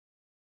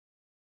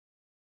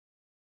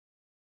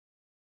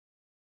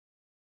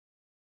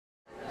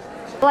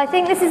Well, I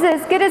think this is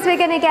as good as we're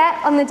going to get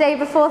on the day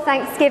before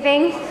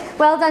Thanksgiving.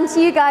 Well done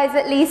to you guys,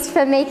 at least,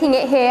 for making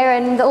it here,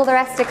 and all the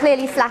rest are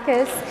clearly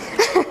slackers.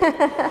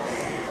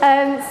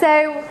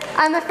 So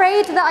I'm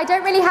afraid that I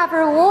don't really have a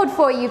reward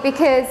for you,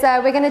 because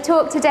we're going to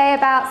talk today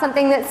about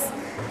something that's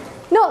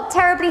not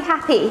terribly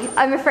happy,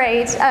 I'm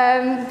afraid.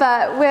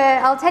 But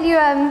I'll tell you,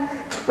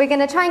 we're going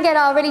to try and get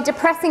our really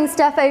depressing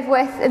stuff over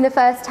with in the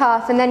first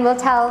half, and then we'll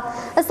tell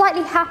a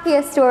slightly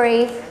happier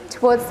story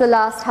towards the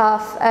last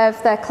half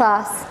of the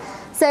class.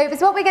 So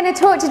what we're going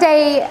to talk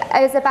today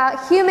is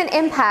about human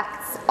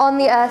impacts on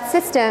the Earth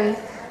system.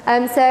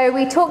 So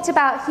we talked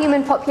about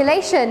human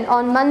population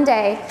on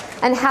Monday,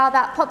 and how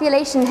that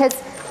population has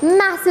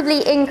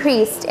massively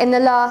increased in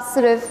the last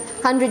sort of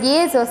 100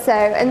 years or so.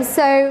 And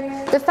so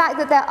the fact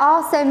that there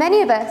are so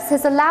many of us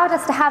has allowed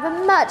us to have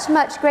a much,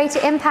 much greater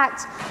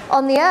impact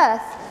on the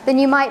Earth than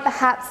you might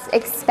perhaps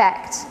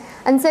expect.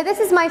 And so this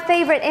is my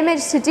favorite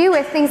image to do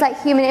with things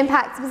like human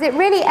impacts, because it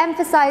really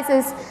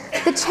emphasizes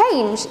the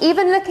change,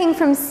 even looking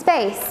from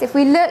space. If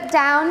we look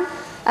down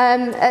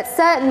at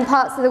certain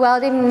parts of the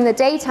world, even in the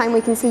daytime,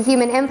 we can see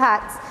human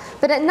impacts.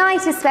 But at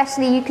night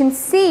especially, you can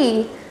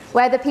see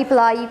where the people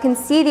are. You can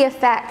see the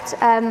effect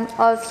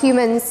of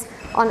humans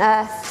on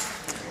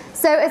Earth.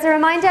 So as a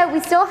reminder,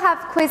 we still have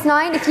quiz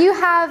 9. If you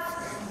have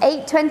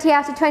 8 20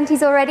 out of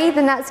 20s already,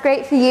 then that's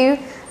great for you.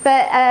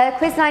 But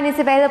quiz 9 is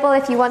available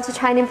if you want to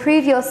try and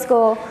improve your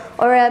score,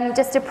 or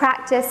just to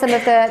practice some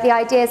of the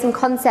ideas and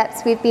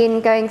concepts we've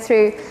been going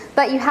through.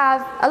 But you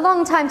have a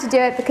long time to do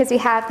it, because we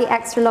have the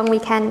extra long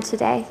weekend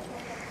today.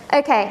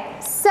 Okay,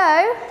 so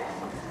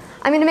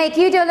I'm going to make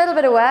you do a little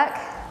bit of work.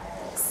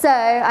 So,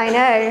 I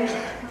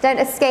know, don't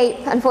escape,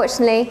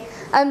 unfortunately.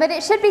 But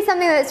it should be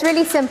something that's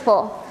really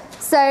simple.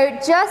 So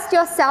just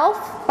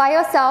yourself, by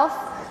yourself,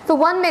 for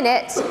 1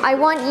 minute, I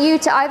want you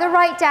to either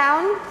write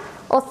down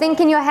or think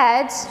in your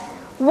head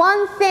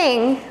one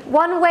thing,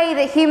 one way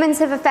that humans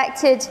have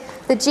affected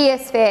the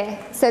geosphere,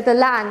 so the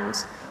land,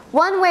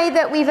 one way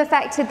that we've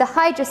affected the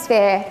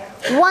hydrosphere,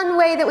 one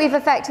way that we've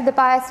affected the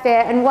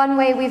biosphere, and one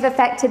way we've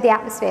affected the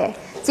atmosphere.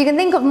 So you can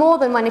think of more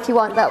than one if you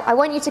want, but I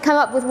want you to come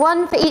up with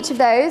one for each of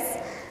those,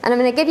 and I'm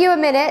going to give you a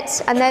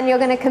minute, and then you're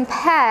going to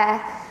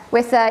compare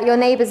with your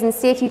neighbors and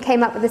see if you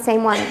came up with the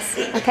same ones,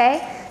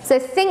 okay? So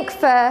think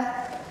for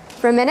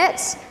a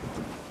minute.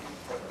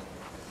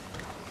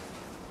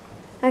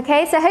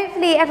 Okay, so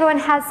hopefully everyone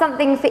has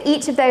something for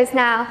each of those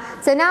now.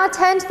 So now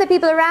turn to the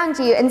people around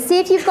you and see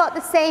if you've got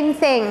the same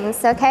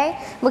things,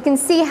 okay? We can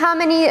see how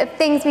many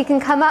things we can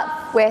come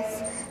up with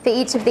for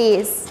each of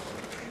these.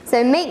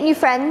 So make new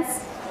friends.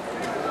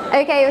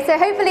 Okay, so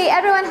hopefully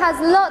everyone has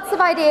lots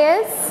of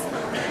ideas.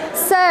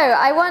 So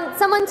I want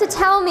someone to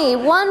tell me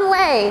one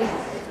way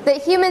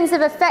that humans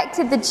have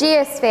affected the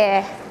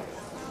geosphere.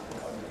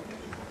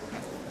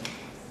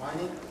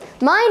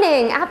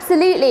 Mining,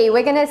 absolutely.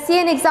 We're going to see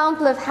an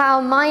example of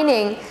how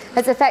mining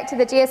has affected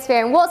the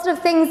geosphere. And what sort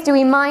of things do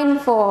we mine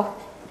for?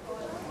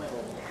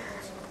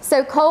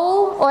 So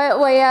coal,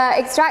 oil, we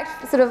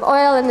extract sort of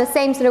oil in the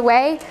same sort of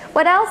way.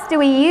 What else do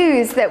we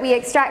use that we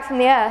extract from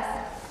the earth?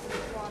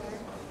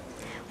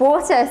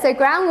 Water. So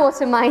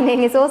groundwater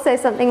mining is also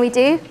something we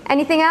do.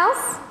 Anything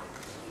else?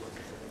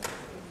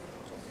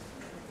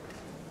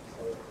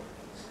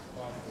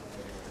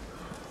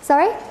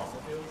 Sorry?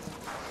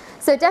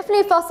 So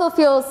definitely fossil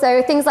fuels,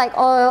 so things like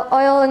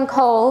oil and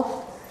coal.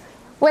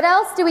 What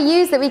else do we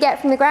use that we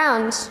get from the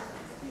ground?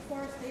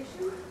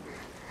 Deforestation.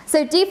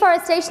 So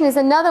deforestation is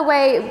another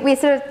way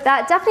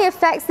that definitely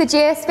affects the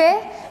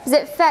geosphere, because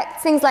it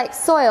affects things like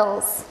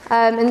soils,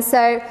 and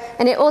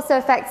it also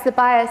affects the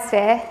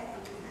biosphere.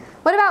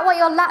 What about what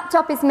your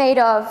laptop is made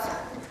of?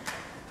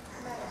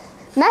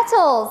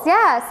 Metals,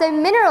 yeah, so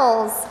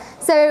minerals.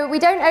 So we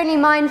don't only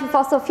mine for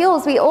fossil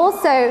fuels, we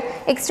also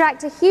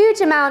extract a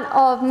huge amount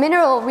of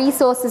mineral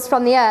resources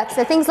from the earth.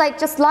 So things like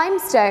just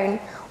limestone,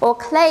 or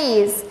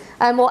clays,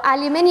 or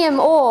aluminium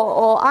ore,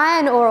 or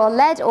iron ore, or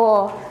lead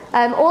ore.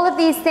 All of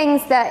these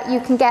things that you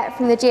can get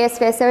from the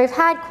geosphere. So we've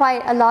had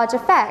quite a large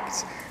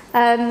effect.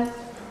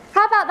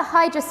 How about the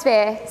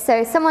hydrosphere?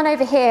 So someone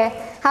over here,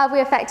 how have we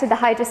affected the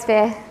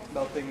hydrosphere?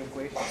 Melting of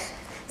glaciers.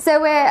 So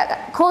we're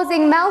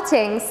causing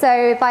melting.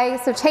 So by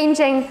sort of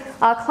changing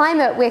our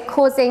climate, we're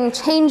causing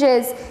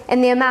changes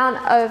in the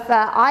amount of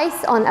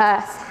ice on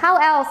Earth. How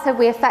else have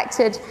we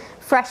affected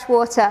fresh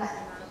water?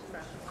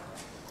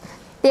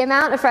 The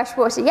amount of fresh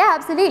water, yeah,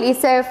 absolutely.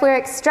 So if we're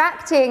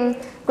extracting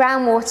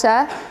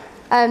groundwater,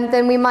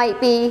 then we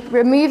might be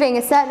removing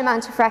a certain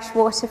amount of fresh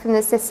water from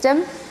the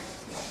system.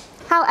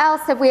 How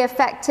else have we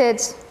affected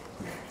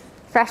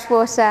fresh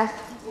water?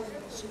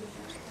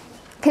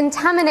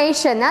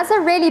 Contamination, that's a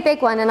really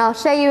big one, and I'll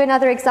show you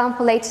another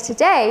example later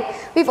today.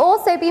 We've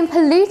also been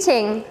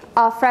polluting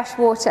our fresh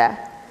water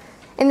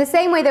in the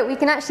same way that we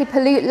can actually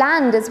pollute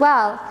land as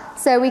well.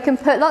 So we can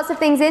put lots of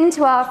things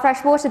into our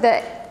fresh water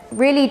that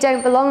really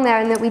don't belong there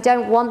and that we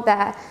don't want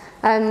there.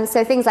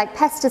 So things like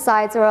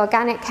pesticides or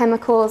organic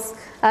chemicals,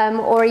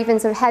 or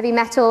even sort of heavy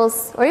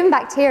metals, or even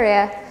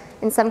bacteria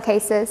in some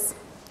cases.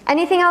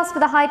 Anything else for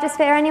the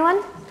hydrosphere,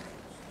 anyone?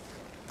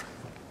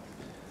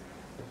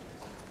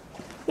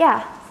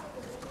 Yeah.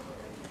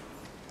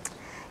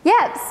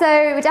 Yeah,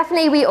 so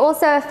definitely we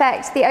also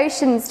affect the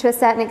oceans to a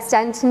certain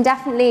extent, and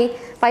definitely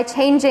by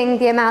changing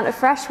the amount of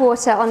fresh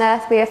water on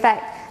Earth, we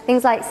affect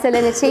things like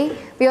salinity.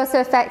 We also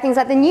affect things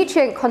like the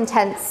nutrient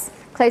contents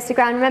close to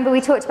ground. Remember,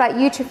 we talked about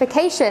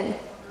eutrophication.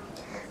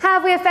 How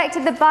have we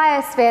affected the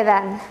biosphere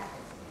then?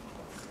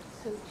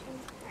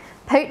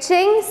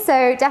 Poaching,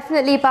 so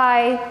definitely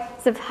by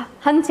sort of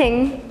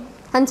hunting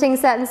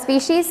certain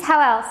species. How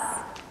else?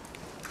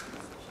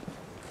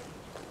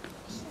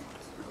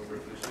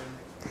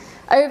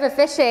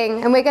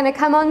 Overfishing, and we're going to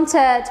come on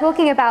to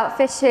talking about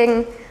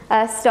fishing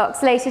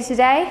stocks later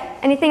today.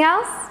 Anything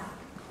else?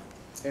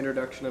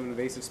 Introduction of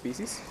invasive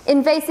species.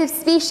 Invasive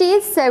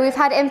species, so we've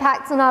had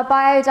impacts on our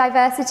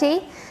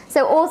biodiversity.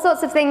 So all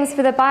sorts of things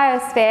for the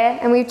biosphere,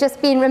 and we've just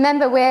been,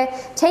 remember, we're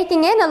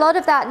taking in a lot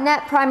of that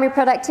net primary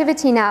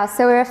productivity now,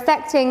 so we're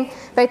affecting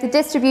both the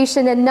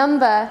distribution and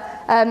number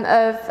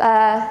of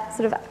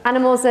sort of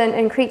animals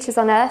and creatures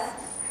on Earth.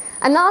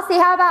 And lastly,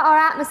 how about our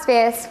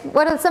atmospheres?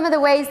 What are some of the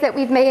ways that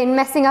we've been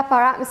messing up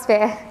our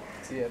atmosphere?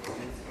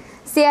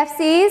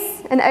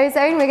 CFCs and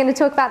ozone, we're going to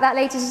talk about that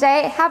later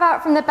today. How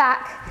about from the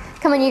back?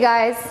 Come on, you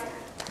guys.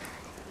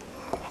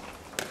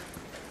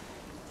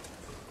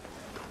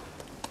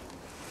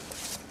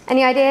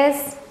 Any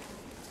ideas?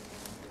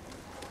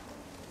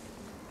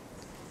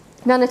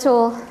 None at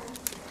all.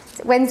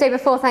 It's Wednesday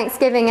before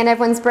Thanksgiving and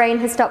everyone's brain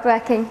has stopped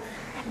working.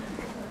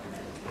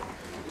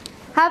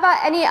 How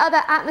about any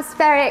other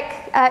atmospheric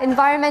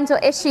environmental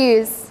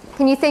issues?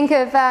 Can you think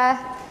of,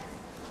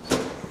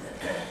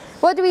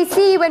 what do we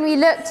see when we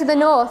look to the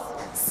north?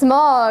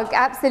 Smog,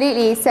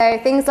 absolutely. So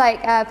things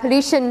like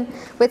pollution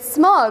with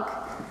smog.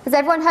 Has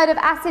everyone heard of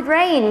acid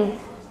rain?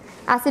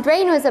 Acid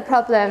rain was a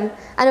problem.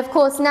 And of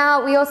course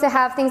now we also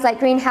have things like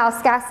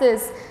greenhouse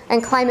gases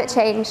and climate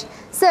change.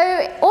 So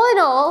all in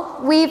all,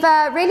 we've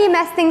really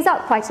messed things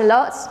up quite a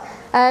lot.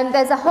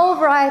 There's a whole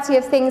variety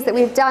of things that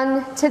we've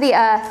done to the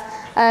Earth.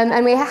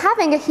 And we're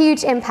having a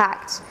huge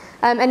impact.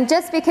 And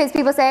just because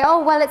people say,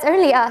 oh, well, it's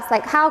only us,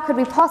 like how could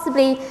we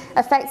possibly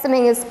affect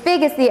something as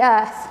big as the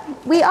Earth?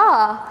 We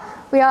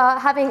are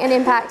having an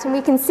impact, and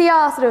we can see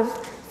our sort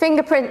of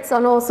fingerprints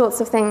on all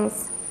sorts of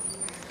things.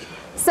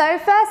 So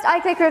first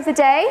eye clicker of the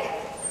day.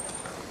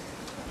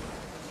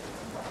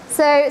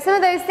 So some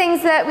of those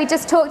things that we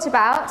just talked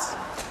about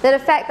that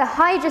affect the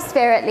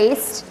hydrosphere at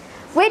least,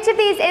 which of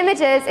these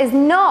images is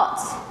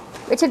not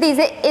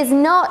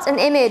an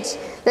image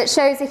that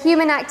shows a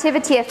human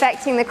activity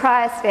affecting the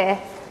cryosphere?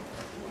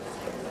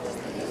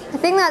 I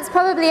think that's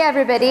probably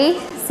everybody,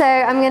 so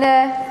I'm going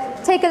to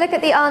take a look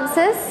at the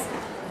answers.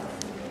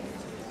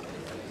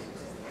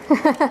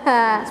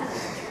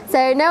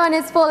 So no one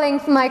is falling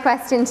for my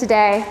question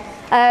today.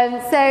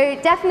 So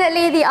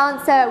definitely the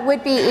answer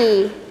would be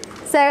E.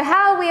 So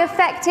how are we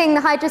affecting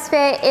the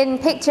hydrosphere in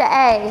picture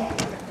A?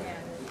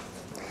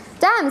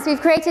 Dams, we've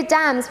created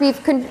dams,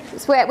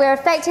 we're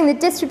affecting the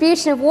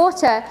distribution of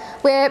water,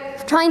 we're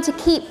trying to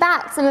keep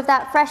back some of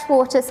that fresh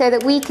water so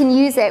that we can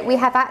use it, we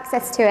have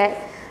access to it.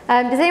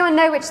 Does anyone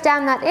know which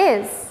dam that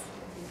is?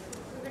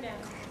 Hoover Dam.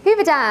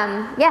 Hoover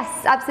Dam,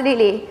 yes,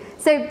 absolutely.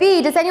 So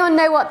B, does anyone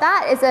know what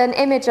that is an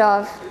image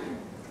of?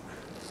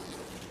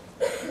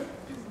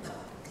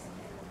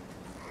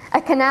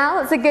 A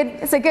canal, it's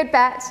a good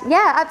bet.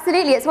 Yeah,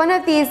 absolutely. It's one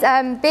of these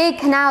big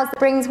canals that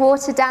brings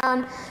water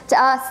down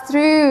to us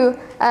through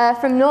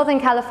from Northern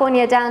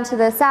California down to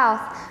the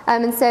south.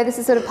 And so this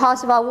is sort of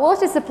part of our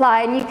water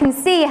supply. And you can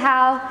see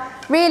how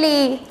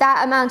really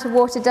that amount of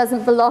water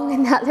doesn't belong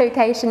in that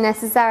location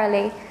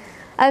necessarily.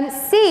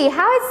 C,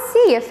 how is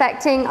C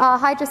affecting our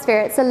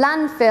hydrosphere? It's a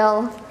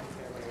landfill.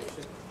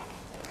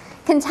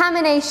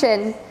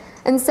 Contamination.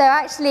 And so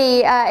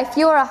actually, if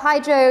you're a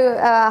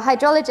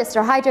hydrologist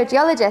or a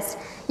hydrogeologist,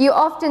 you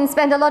often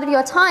spend a lot of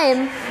your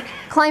time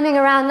climbing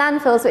around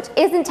landfills, which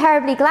isn't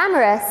terribly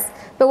glamorous.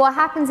 But what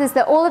happens is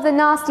that all of the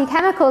nasty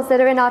chemicals that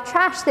are in our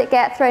trash that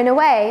get thrown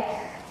away,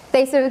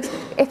 they sort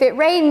of, if it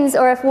rains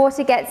or if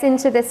water gets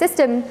into the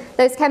system,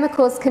 those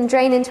chemicals can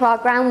drain into our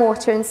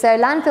groundwater. And so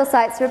landfill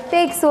sites are a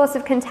big source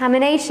of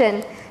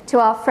contamination to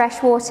our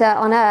fresh water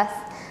on Earth.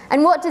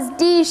 And what does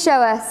D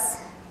show us?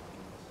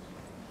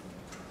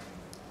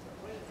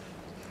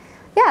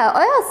 Yeah,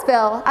 oil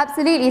spill,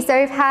 absolutely.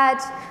 So we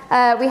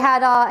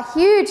had our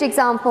huge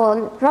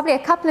example, probably a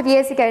couple of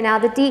years ago now,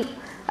 the Deep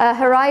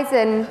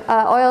Horizon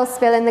oil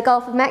spill in the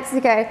Gulf of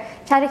Mexico,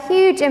 which had a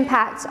huge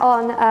impact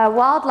on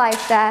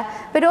wildlife there,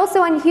 but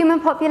also on human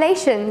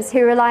populations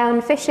who rely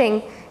on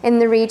fishing in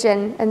the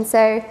region. And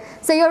so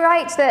you're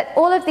right that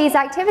all of these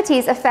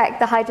activities affect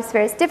the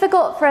hydrosphere. It's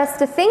difficult for us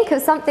to think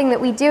of something that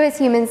we do as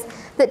humans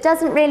that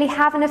doesn't really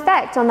have an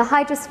effect on the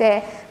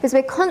hydrosphere, because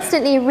we're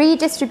constantly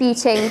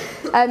redistributing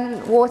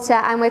water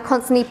and we're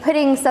constantly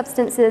putting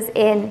substances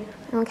in,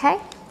 okay?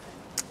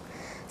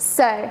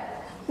 So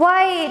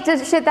why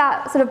should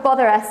that sort of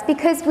bother us?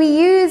 Because we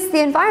use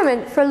the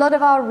environment for a lot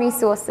of our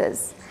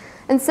resources.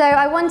 And so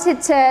I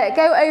wanted to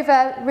go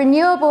over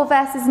renewable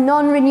versus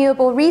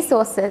non-renewable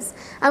resources.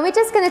 And we're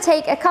just going to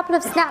take a couple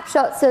of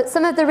snapshots of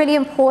some of the really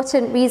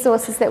important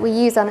resources that we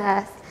use on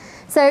Earth.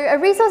 So a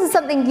resource is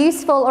something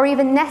useful or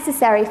even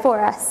necessary for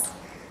us.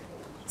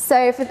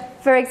 So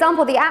for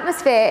example, the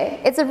atmosphere,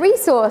 it's a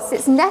resource,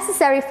 it's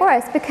necessary for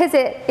us because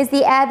it is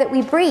the air that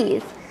we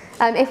breathe.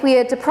 If we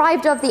are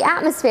deprived of the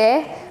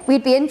atmosphere,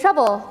 we'd be in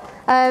trouble.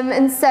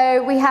 And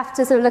so we have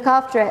to sort of look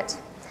after it.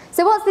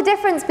 So what's the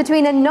difference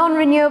between a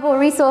non-renewable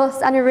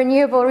resource and a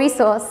renewable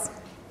resource?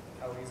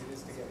 How easy it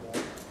is to get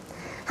more.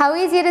 How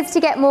easy it is to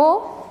get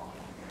more?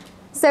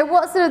 So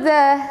what's sort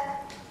of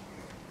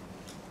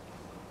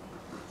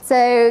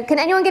So can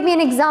anyone give me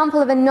an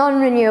example of a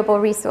non-renewable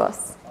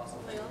resource?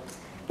 Oil.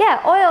 Yeah,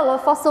 oil or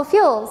fossil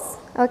fuels,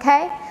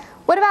 okay?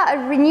 What about a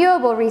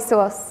renewable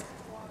resource?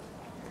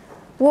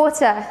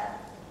 Water.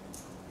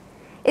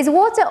 Is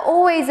water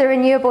always a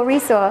renewable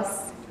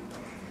resource?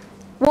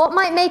 What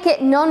might make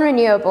it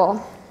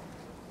non-renewable?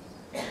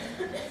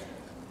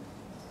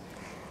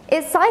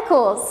 It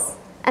cycles.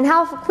 And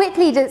how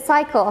quickly does it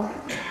cycle?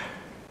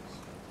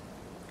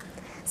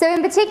 So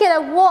in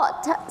particular,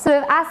 what sort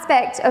of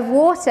aspect of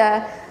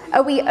water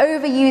are we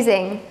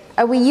overusing?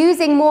 Are we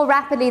using more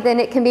rapidly than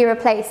it can be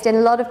replaced in a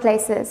lot of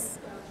places?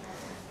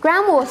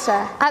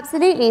 Groundwater,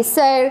 absolutely.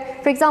 So,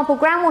 for example,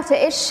 groundwater,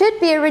 it should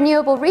be a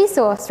renewable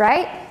resource,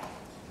 right?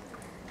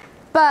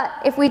 But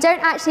if we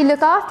don't actually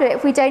look after it,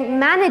 if we don't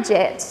manage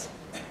it,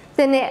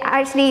 then it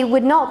actually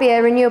would not be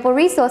a renewable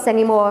resource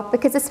anymore.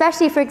 Because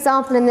especially, for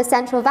example, in the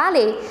Central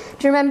Valley,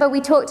 do you remember we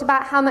talked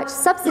about how much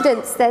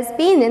subsidence there's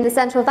been in the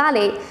Central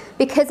Valley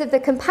because of the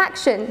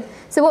compaction?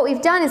 So what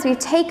we've done is we've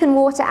taken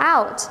water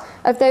out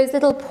of those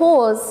little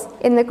pores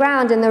in the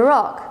ground, in the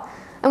rock.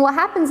 And what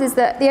happens is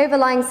that the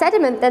overlying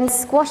sediment then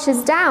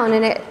squashes down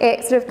and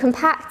it sort of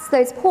compacts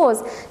those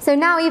pores. So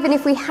now even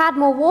if we had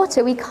more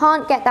water, we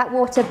can't get that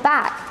water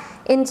back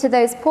into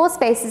those pore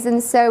spaces,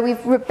 and so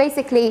we've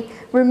basically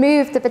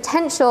removed the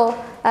potential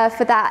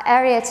for that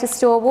area to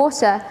store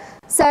water.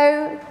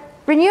 So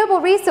renewable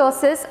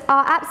resources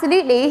are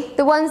absolutely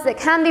the ones that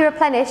can be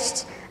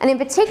replenished, and in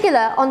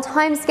particular on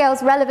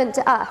timescales relevant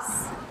to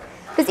us.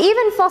 Because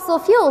even fossil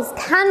fuels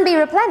can be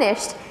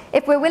replenished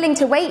if we're willing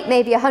to wait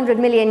maybe 100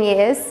 million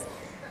years,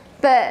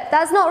 but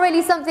that's not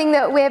really something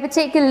that we're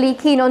particularly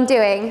keen on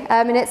doing,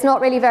 and it's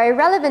not really very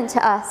relevant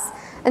to us.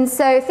 And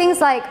so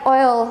things like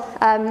oil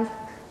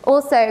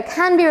also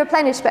can be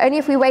replenished, but only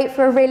if we wait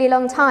for a really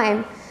long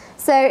time.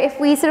 So if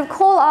we sort of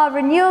call our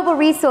renewable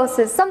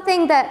resources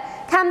something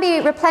that can be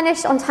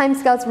replenished on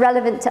timescales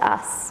relevant to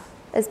us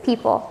as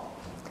people.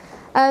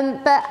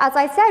 But as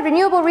I said,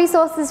 renewable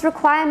resources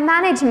require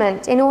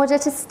management in order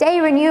to stay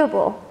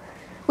renewable.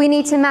 We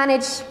need to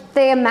manage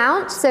the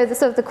amount, so the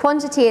sort of the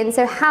quantity, and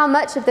so how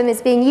much of them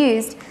is being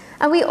used.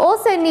 And we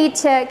also need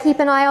to keep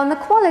an eye on the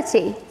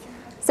quality.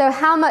 So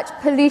how much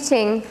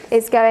polluting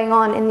is going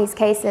on in these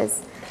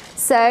cases.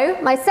 So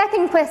my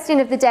second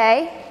question of the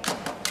day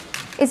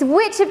is,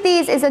 which of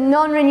these is a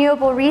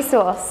non-renewable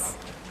resource?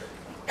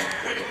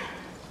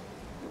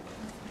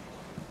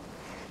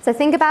 So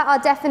think about our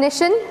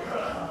definition.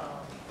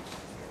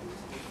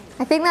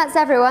 I think that's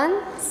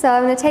everyone, so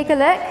I'm going to take a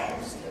look.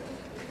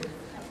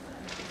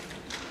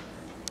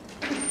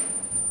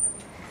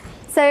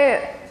 So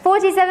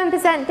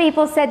 47%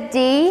 people said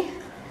D,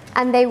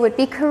 and they would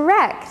be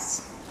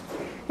correct.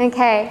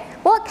 Okay,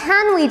 what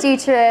can we do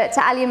to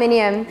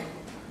aluminium?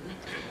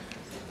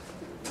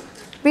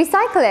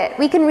 Recycle it.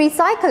 We can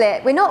recycle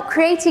it. We're not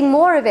creating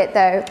more of it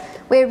though.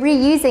 We're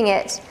reusing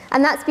it.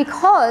 And that's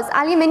because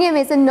aluminium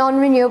is a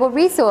non-renewable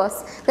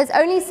resource. There's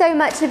only so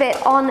much of it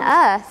on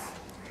Earth.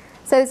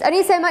 So there's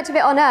only so much of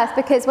it on Earth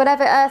because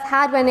whatever Earth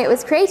had when it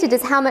was created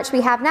is how much we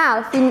have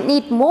now. If we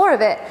need more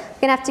of it,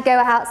 we're going to have to go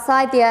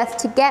outside the Earth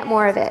to get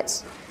more of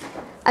it.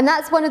 And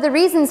that's one of the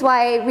reasons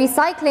why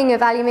recycling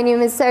of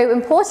aluminium is so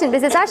important,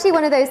 because it's actually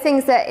one of those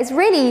things that is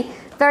really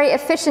very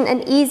efficient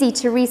and easy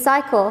to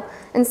recycle.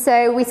 And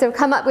so we sort of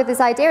come up with this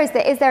idea,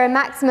 is there a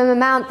maximum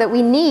amount that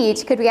we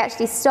need? Could we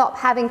actually stop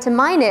having to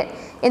mine it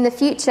in the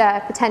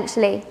future,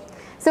 potentially?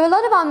 So a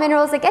lot of our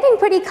minerals are getting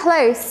pretty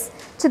close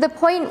to the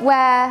point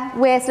where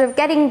we're sort of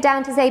getting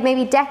down to, say,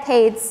 maybe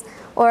decades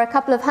or a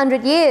couple of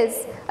 100 years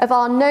of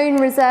our known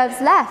reserves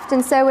left.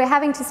 And so we're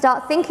having to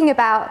start thinking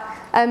about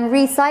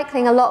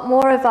recycling a lot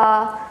more of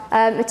our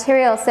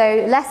material.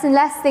 So less and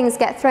less things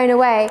get thrown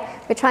away.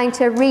 We're trying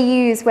to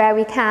reuse where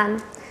we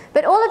can.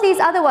 But all of these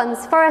other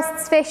ones,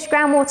 forests, fish,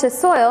 groundwater,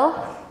 soil,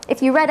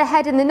 if you read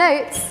ahead in the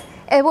notes,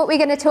 are what we're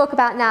going to talk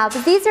about now.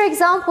 But these are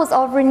examples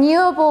of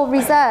renewable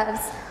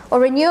reserves or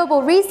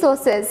renewable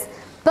resources,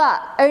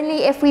 but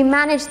only if we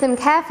manage them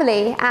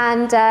carefully.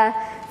 And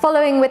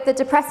following with the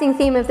depressing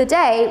theme of the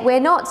day,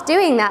 we're not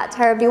doing that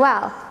terribly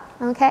well.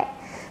 Okay?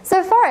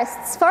 So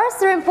forests.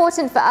 Forests are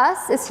important for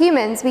us as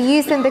humans. We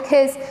use them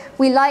because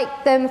we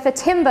like them for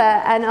timber,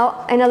 and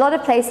in a lot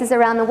of places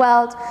around the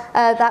world,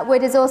 that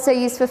wood is also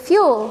used for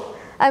fuel.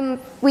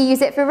 We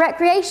use it for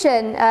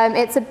recreation.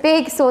 It's a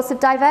big source of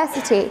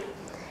diversity.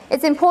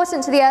 It's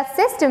important to the Earth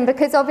system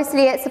because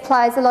obviously it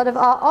supplies a lot of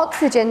our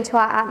oxygen to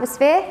our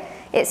atmosphere.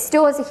 It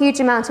stores a huge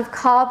amount of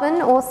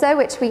carbon also,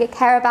 which we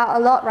care about a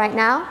lot right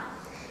now.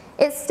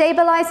 It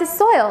stabilizes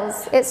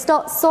soils. It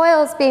stops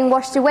soils being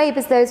washed away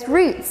because those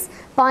roots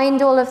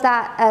bind all of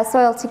that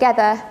soil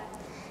together.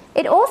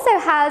 It also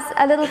has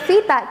a little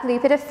feedback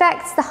loop. It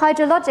affects the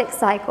hydrologic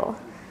cycle.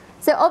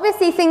 So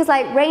obviously things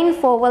like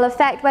rainfall will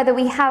affect whether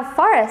we have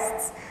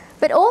forests,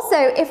 but also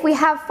if we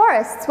have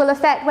forests will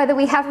affect whether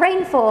we have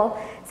rainfall.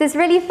 It's this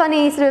really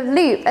funny sort of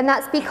loop, and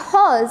that's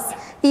because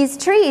these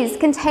trees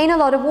contain a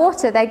lot of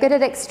water. They're good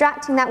at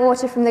extracting that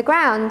water from the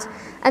ground,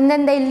 and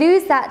then they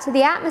lose that to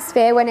the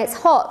atmosphere when it's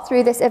hot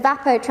through this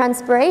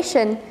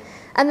evapotranspiration,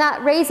 and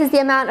that raises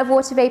the amount of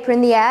water vapor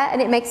in the air,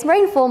 and it makes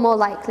rainfall more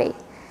likely.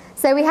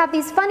 So we have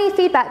these funny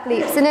feedback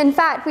loops, and in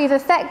fact we've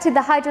affected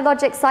the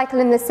hydrologic cycle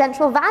in the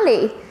Central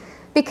Valley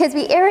because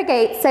we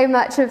irrigate so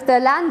much of the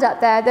land up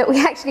there that we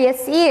actually are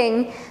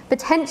seeing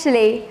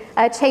potentially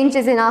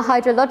changes in our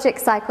hydrologic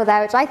cycle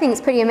there, which I think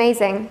is pretty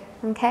amazing.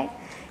 Okay?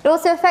 It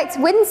also affects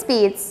wind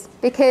speeds,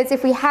 because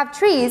if we have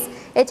trees,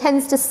 it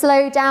tends to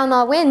slow down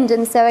our wind,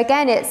 and so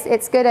again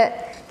it's good at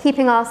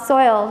keeping our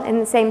soil in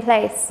the same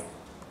place.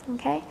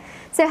 Okay?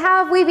 So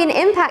how have we been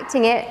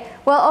impacting it?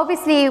 Well,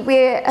 obviously we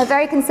are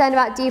very concerned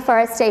about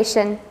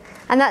deforestation,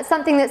 and that's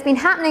something that's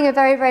been happening a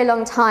very, very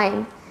long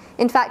time.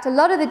 In fact, a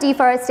lot of the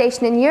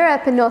deforestation in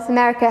Europe and North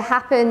America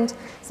happened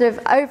sort of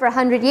over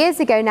 100 years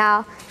ago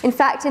now. In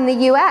fact, in the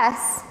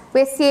US,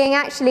 we're seeing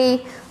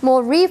actually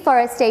more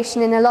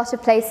reforestation in a lot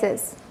of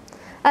places.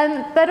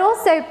 But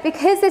also,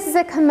 because this is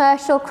a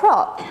commercial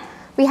crop,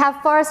 we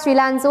have forestry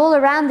lands all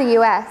around the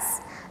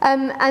US.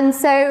 And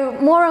so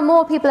more and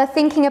more people are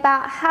thinking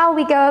about how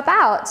we go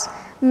about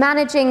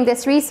managing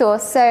this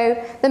resource. So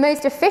the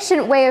most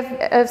efficient way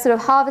of sort of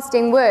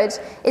harvesting wood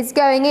is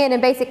going in and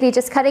basically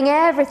just cutting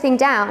everything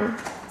down.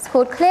 It's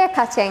called clear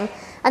cutting.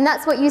 And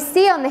that's what you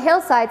see on the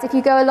hillsides if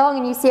you go along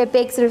and you see a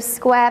big sort of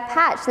square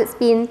patch that's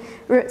been,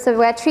 sort of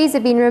where trees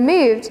have been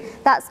removed.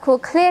 That's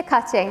called clear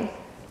cutting.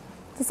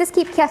 Does this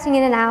keep cutting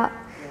in and out?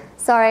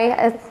 Sorry,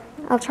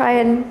 I'll try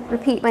and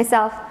repeat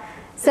myself.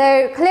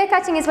 So clear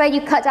cutting is where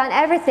you cut down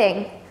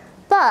everything.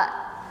 But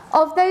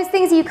of those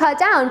things you cut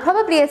down,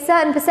 probably a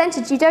certain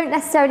percentage you don't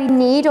necessarily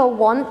need or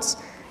want.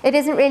 It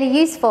isn't really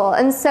useful.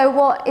 And so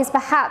what is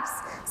perhaps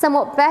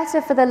somewhat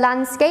better for the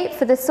landscape,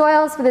 for the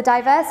soils, for the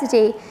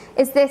diversity,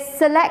 is this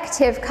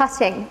selective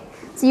cutting.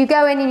 So you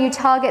go in and you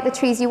target the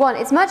trees you want.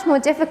 It's much more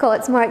difficult,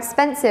 it's more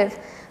expensive.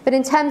 But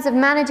in terms of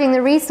managing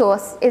the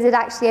resource, is it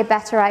actually a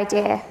better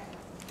idea?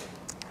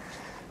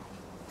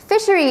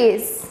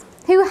 Fisheries.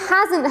 Who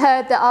hasn't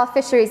heard that our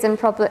fisheries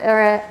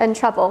are in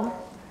trouble?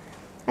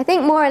 I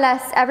think more or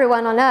less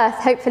everyone on Earth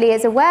hopefully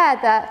is aware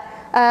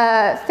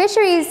that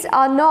fisheries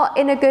are not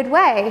in a good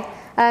way.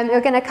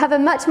 We're going to cover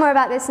much more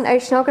about this in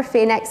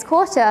oceanography next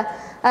quarter,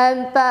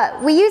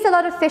 but we use a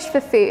lot of fish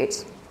for food.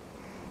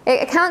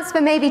 It accounts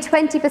for maybe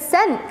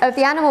 20% of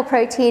the animal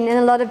protein in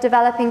a lot of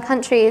developing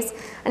countries,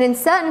 and in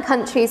certain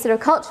countries sort of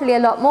culturally a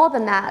lot more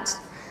than that.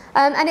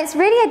 And it's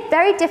really a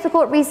very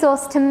difficult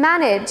resource to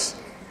manage,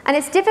 and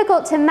it's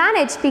difficult to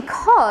manage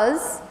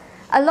because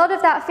a lot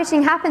of that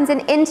fishing happens in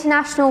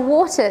international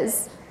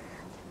waters,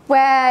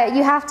 where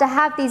you have to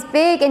have these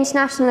big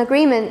international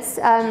agreements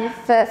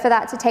for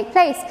that to take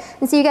place.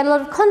 And so you get a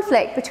lot of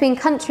conflict between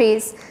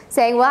countries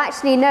saying, well,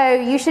 actually, no,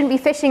 you shouldn't be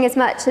fishing as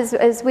much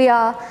as we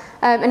are.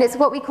 And it's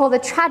what we call the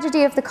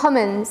tragedy of the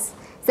commons.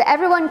 So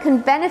everyone can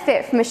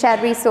benefit from a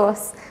shared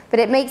resource, but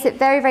it makes it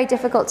very, very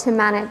difficult to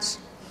manage.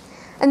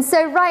 And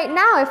so right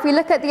now, if we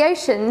look at the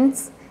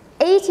oceans,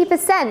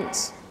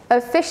 80%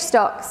 of fish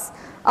stocks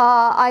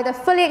are either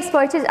fully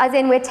exploited, as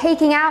in we're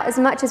taking out as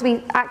much as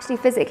we actually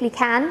physically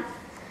can,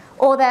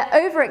 or they're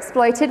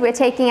overexploited, we're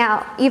taking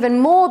out even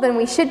more than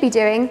we should be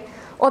doing,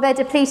 or they're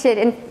depleted,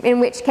 in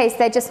which case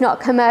they're just not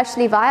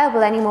commercially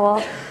viable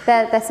anymore.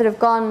 They're sort of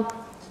gone.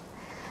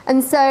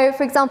 And so,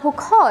 for example,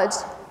 cod.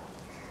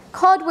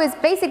 Cod was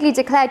basically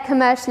declared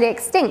commercially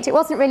extinct. It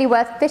wasn't really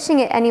worth fishing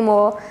it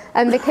anymore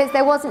because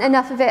there wasn't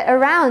enough of it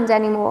around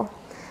anymore.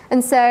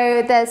 And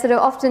so there's sort of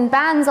often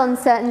bans on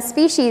certain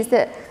species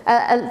that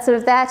are sort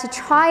of there to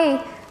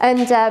try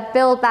and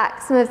build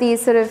back some of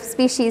these sort of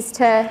species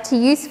to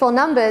useful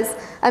numbers.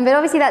 But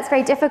obviously that's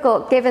very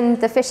difficult given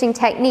the fishing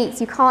techniques.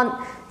 You can't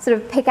sort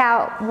of pick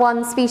out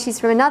one species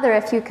from another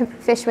if you can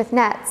fish with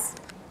nets.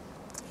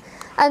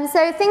 And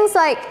so things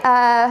like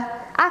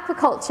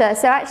aquaculture,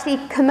 so actually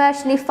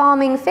commercially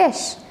farming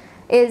fish,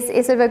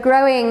 is sort of a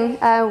growing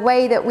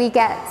way that we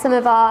get some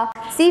of our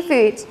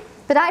seafood.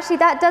 But actually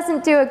that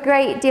doesn't do a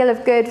great deal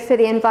of good for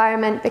the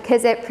environment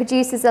because it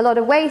produces a lot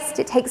of waste,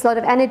 it takes a lot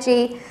of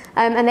energy,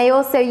 and they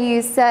also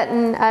use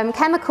certain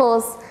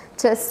chemicals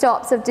to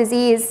stop sort of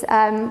disease,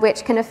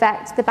 which can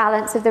affect the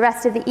balance of the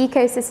rest of the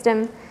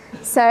ecosystem.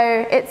 So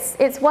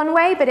it's one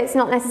way, but it's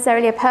not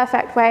necessarily a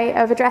perfect way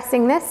of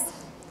addressing this.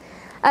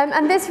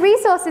 And this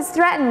resource is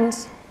threatened,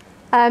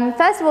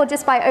 first of all,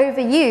 just by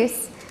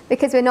overuse,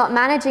 because we're not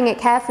managing it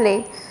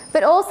carefully,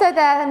 but also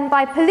then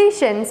by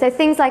pollution, so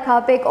things like our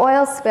big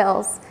oil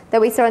spills that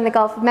we saw in the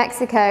Gulf of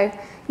Mexico.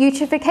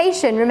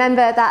 Eutrophication,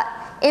 remember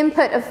that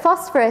input of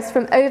phosphorus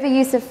from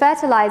overuse of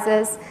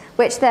fertilizers,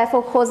 which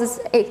therefore causes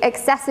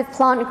excessive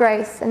plant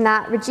growth, and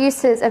that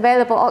reduces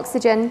available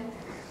oxygen.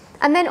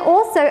 And then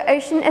also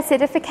ocean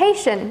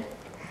acidification.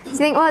 So you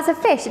think, well, it's a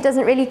fish, it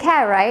doesn't really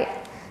care, right?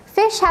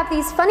 Fish have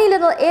these funny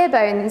little ear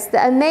bones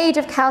that are made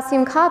of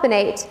calcium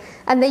carbonate,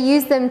 and they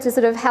use them to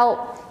sort of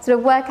help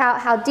work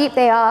out how deep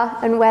they are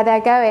and where they're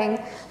going.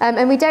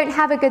 And we don't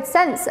have a good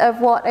sense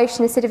of what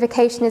ocean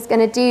acidification is going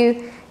to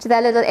do to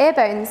their little ear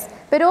bones.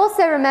 But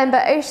also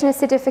remember, ocean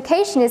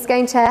acidification is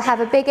going to have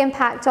a big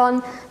impact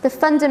on the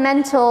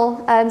fundamental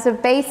sort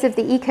of base of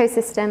the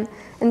ecosystem,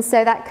 and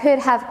so that could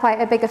have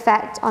quite a big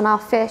effect on our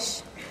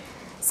fish.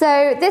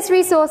 So this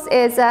resource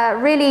is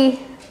really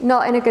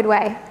not in a good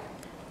way.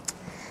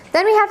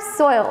 Then we have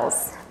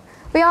soils.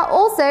 We are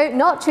also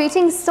not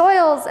treating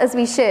soils as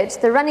we should,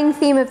 the running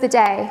theme of the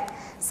day.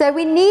 So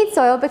we need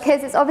soil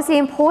because it's obviously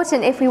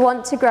important if we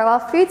want to grow our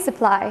food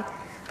supply.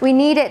 We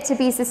need it to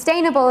be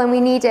sustainable and we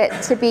need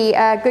it to be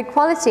good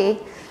quality.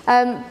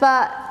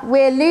 But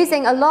we're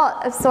losing a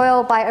lot of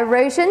soil by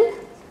erosion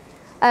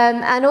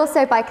and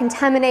also by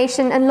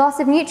contamination and loss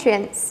of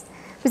nutrients.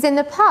 Because in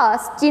the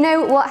past, do you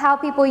know how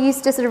people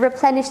used to sort of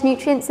replenish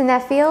nutrients in their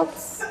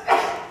fields?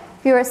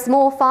 If you're a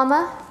small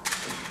farmer,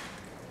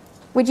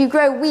 would you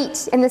grow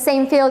wheat in the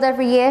same field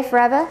every year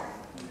forever?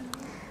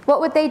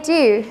 What would they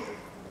do?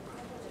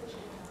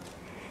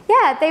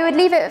 Yeah, they would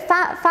leave it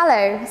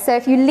fallow. So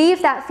if you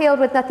leave that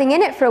field with nothing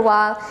in it for a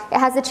while, it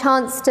has a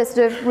chance to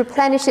sort of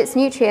replenish its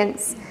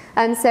nutrients.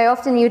 And so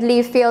often you'd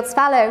leave fields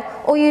fallow,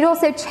 or you'd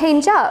also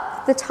change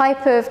up the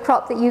type of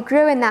crop that you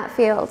grew in that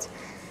field.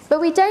 But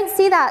we don't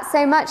see that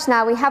so much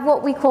now. We have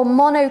what we call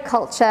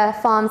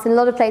monoculture farms in a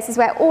lot of places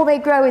where all they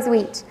grow is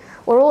wheat,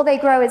 or all they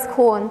grow is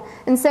corn.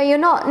 And so you're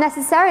not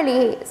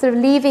necessarily sort of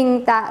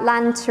leaving that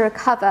land to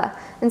recover.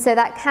 And so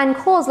that can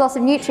cause loss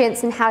of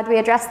nutrients, and how do we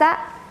address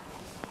that?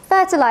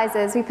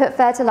 Fertilizers, we put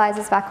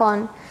fertilizers back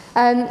on.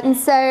 And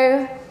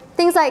so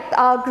things like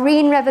our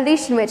green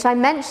revolution, which I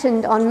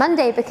mentioned on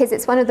Monday because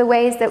it's one of the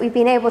ways that we've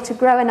been able to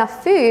grow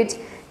enough food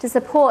to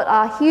support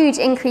our huge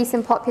increase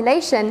in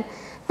population,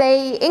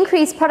 they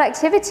increase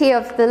productivity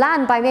of the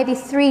land by maybe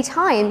 3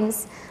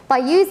 times by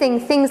using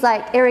things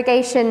like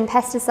irrigation,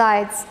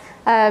 pesticides,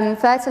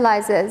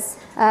 fertilizers.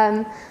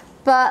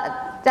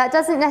 But that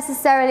doesn't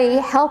necessarily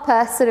help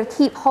us sort of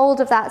keep hold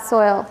of that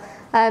soil.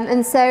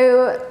 And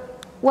so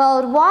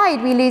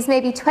worldwide, we lose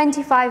maybe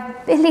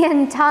 25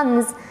 billion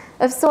tons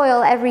of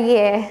soil every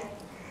year.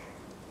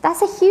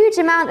 That's a huge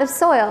amount of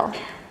soil.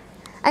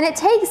 And it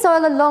takes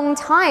soil a long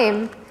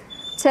time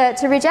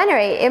to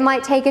regenerate. It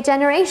might take a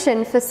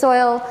generation for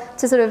soil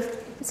to sort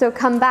of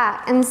come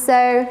back. And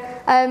so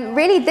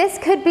really this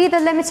could be the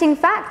limiting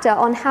factor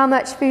on how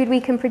much food we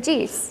can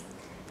produce.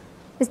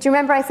 Because do you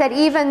remember I said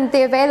even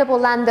the available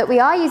land that we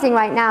are using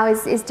right now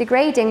is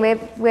degrading.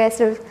 We're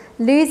sort of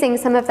losing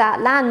some of that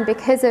land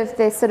because of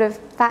this sort of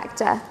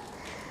factor.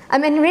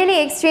 In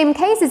really extreme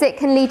cases, it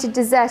can lead to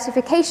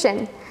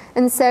desertification.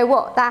 And so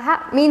what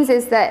that means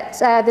is that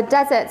the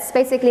deserts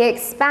basically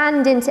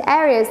expand into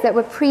areas that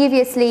were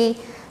previously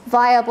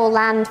viable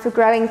land for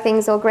growing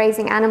things or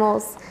grazing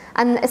animals.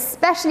 And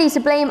especially to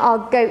blame are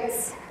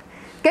goats.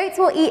 Goats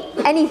will eat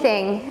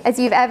anything. If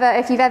you've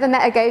ever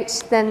met a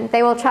goat, then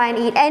they will try and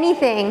eat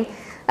anything.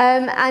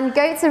 And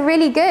goats are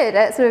really good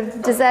at sort of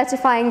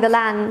desertifying the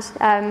land.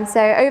 So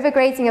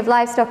overgrazing of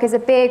livestock is a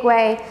big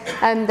way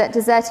that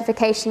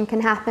desertification can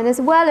happen, as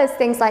well as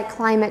things like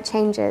climate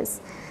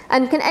changes.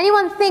 And can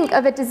anyone think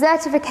of a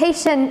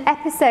desertification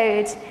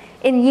episode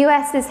in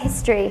US's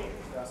history?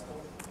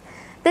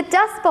 The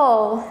Dust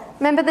Bowl.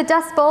 Remember the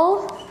Dust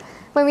Bowl?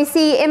 When we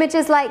see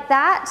images like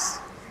that?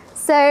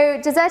 So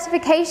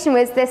desertification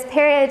was this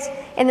period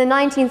in the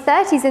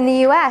 1930s in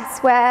the US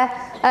where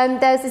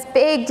there was this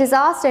big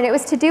disaster, and it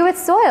was to do with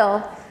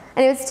soil.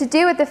 And it was to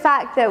do with the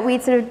fact that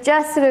we'd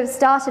just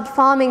started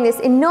farming this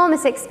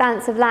enormous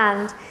expanse of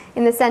land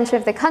in the center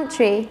of the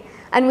country.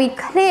 And we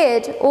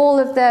cleared all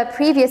of the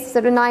previous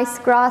sort of nice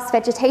grass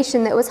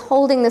vegetation that was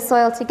holding the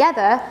soil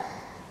together.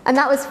 And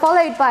that was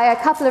followed by a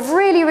couple of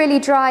really, really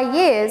dry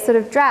years, sort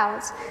of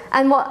drought.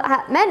 And what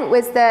that meant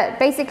was that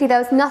basically there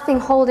was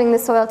nothing holding the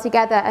soil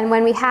together. And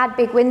when we had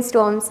big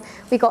windstorms,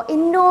 we got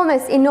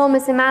enormous,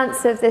 enormous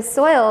amounts of this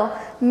soil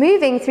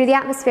moving through the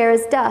atmosphere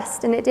as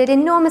dust. And it did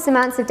enormous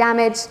amounts of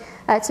damage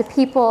to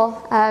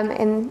people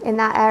in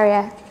that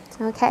area.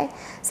 Okay?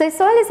 So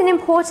soil is an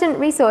important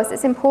resource.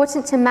 It's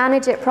important to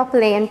manage it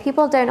properly, and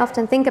people don't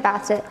often think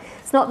about it.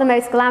 It's not the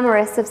most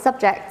glamorous of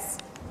subjects.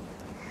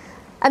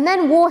 And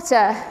then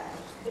water.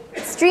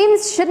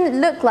 Streams shouldn't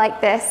look like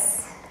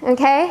this,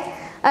 okay?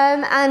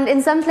 And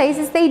in some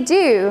places they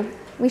do.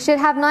 We should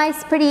have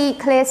nice, pretty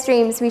clear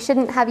streams. We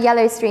shouldn't have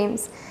yellow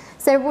streams.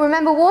 So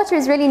remember, water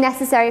is really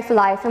necessary for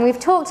life, and we've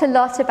talked a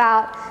lot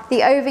about the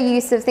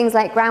overuse of things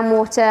like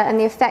groundwater and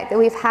the effect that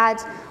we've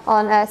had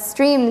on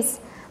streams.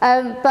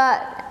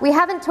 But we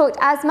haven't talked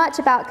as much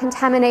about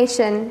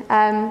contamination,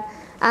 and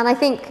I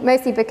think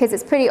mostly because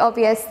it's pretty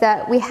obvious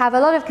that we have a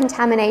lot of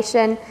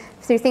contamination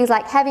through things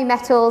like heavy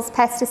metals,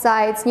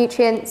 pesticides,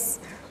 nutrients,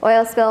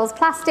 oil spills,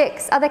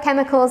 plastics, other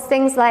chemicals,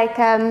 things like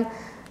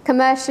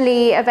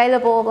commercially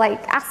available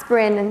like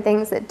aspirin and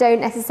things that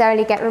don't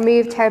necessarily get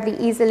removed terribly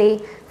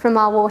easily from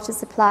our water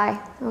supply.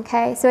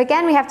 Okay, so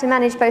again, we have to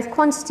manage both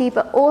quantity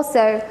but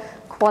also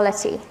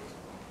quality.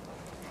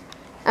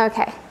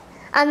 Okay,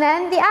 and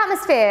then the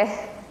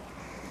atmosphere.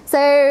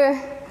 So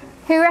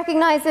who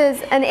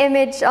recognizes an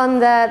image on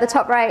the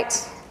top right?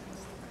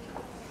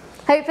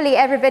 Hopefully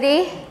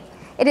everybody.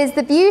 It is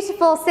the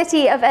beautiful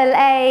city of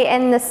LA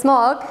in the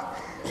smog.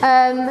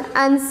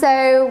 And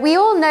so we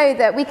all know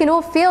that we can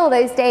all feel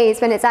those days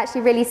when it's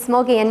actually really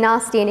smoggy and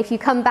nasty, and if you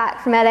come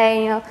back from LA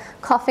and you're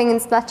coughing and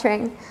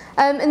spluttering.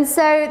 And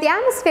so the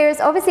atmosphere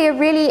is obviously a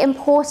really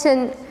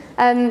important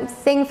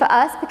thing for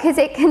us because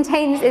it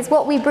contains, it's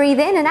what we breathe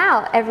in and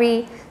out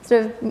every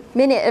sort of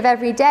minute of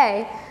every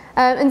day.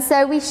 And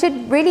so we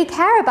should really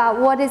care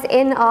about what is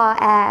in our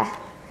air.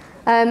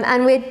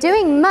 And we're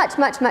doing much,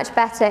 much, much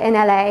better in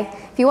LA.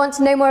 If you want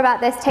to know more about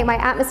this, take my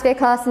atmosphere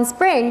class in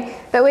spring.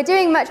 But we're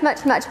doing much,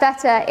 much, much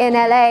better in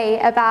LA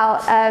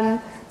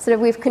about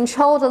we've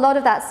controlled a lot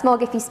of that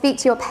smog. If you speak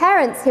to your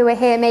parents who were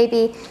here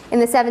maybe in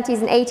the 70s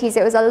and 80s,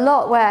 it was a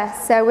lot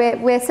worse. So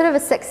we're sort of a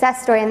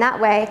success story in that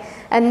way.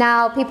 And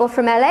now people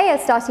from LA are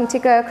starting to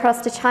go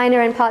across to China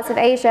and parts of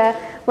Asia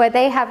where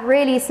they have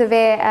really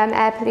severe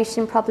air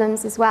pollution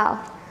problems as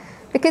well.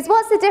 Because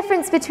what's the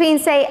difference between,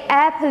 say,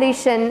 air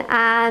pollution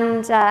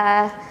and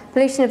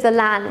pollution of the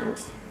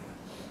land?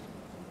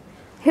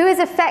 Who is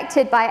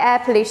affected by air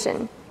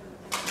pollution?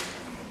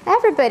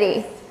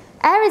 Everybody.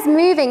 Air is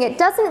moving. It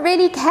doesn't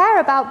really care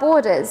about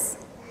borders.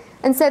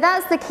 And so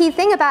that's the key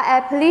thing about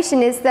air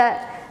pollution is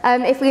that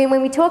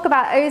when we talk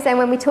about ozone,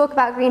 when we talk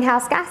about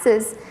greenhouse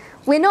gases,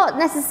 we're not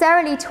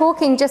necessarily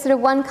talking just sort of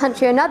one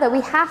country or another.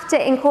 We have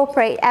to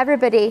incorporate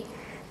everybody.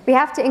 We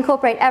have to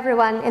incorporate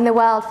everyone in the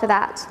world for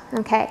that.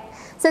 Okay.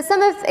 So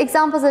some of the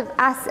examples of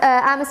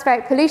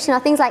atmospheric pollution are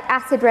things like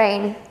acid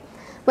rain,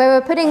 where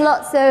we're putting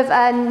lots of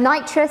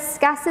nitrous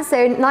gases,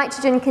 so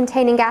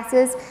nitrogen-containing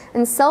gases,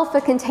 and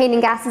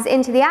sulfur-containing gases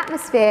into the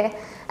atmosphere,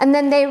 and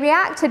then they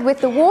reacted with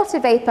the water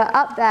vapor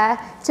up there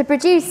to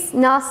produce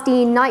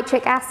nasty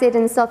nitric acid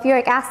and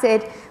sulfuric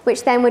acid,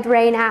 which then would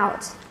rain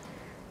out.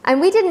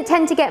 And we didn't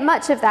tend to get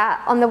much of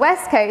that on the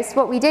West Coast.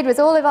 What we did was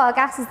all of our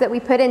gases that we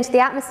put into the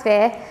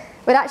atmosphere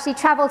would actually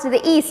travel to the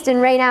east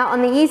and rain out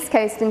on the east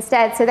coast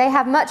instead. So they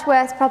have much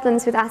worse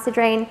problems with acid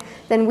rain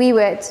than we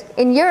would.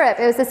 In Europe,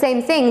 it was the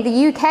same thing.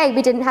 The UK,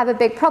 we didn't have a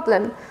big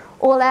problem.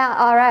 All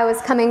our air was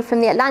coming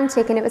from the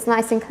Atlantic and it was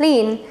nice and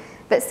clean.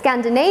 But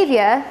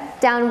Scandinavia,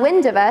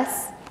 downwind of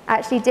us,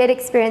 actually did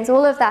experience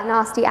all of that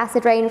nasty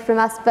acid rain from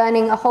us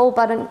burning a whole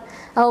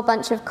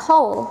bunch of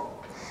coal.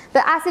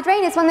 But acid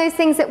rain is one of those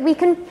things that we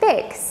can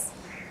fix.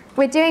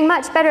 We're doing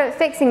much better at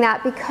fixing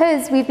that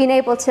because we've been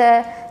able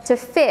to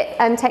fit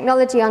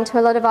technology onto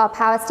a lot of our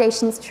power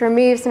stations to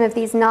remove some of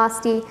these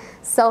nasty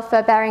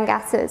sulfur-bearing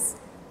gases.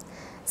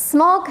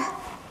 Smog,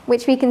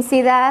 which we can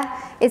see there,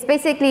 is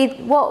basically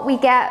what we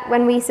get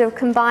when we sort of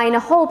combine a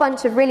whole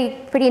bunch of really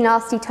pretty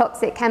nasty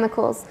toxic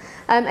chemicals.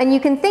 And you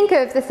can think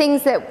of the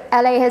things that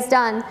LA has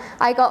done.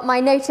 I got my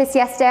notice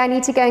yesterday, I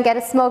need to go and get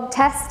a smog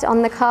test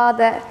on the car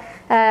that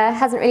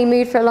hasn't really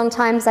moved for a long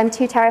time because I'm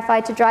too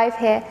terrified to drive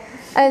here.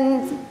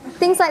 And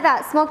things like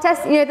that, smog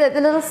tests, you know,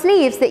 the little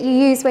sleeves that you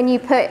use when you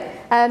put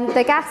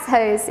the gas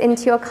hose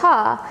into your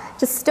car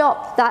to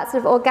stop that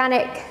sort of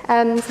organic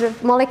sort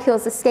of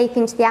molecules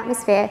escaping to the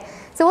atmosphere.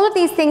 So all of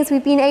these things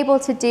we've been able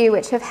to do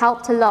which have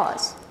helped a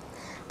lot.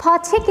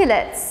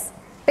 Particulates,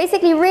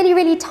 basically really,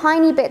 really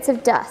tiny bits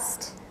of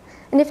dust.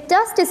 And if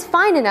dust is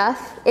fine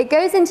enough, it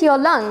goes into your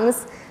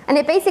lungs and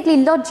it basically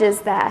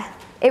lodges there.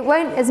 It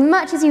won't, as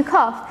much as you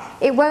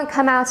cough, it won't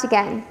come out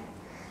again.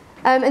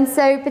 And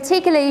so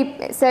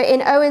particularly, so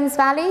in Owens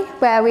Valley,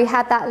 where we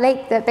had that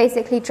lake that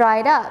basically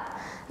dried up,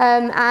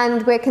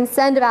 and we're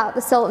concerned about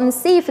the Salton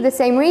Sea for the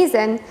same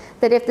reason,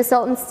 that if the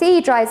Salton Sea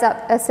dries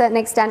up a certain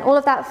extent, all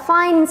of that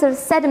fine sort of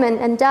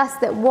sediment and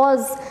dust that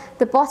was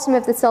the bottom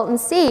of the Salton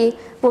Sea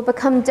will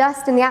become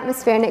dust in the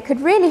atmosphere, and it could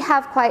really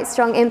have quite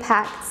strong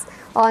impacts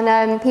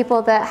on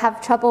people that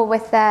have trouble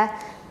with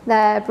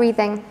their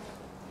breathing.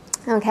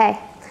 Okay.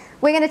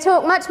 We're going to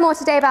talk much more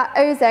today about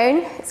ozone.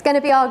 It's going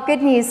to be our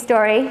good news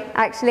story,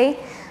 actually.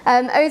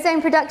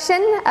 Ozone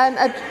production,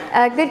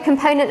 a good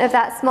component of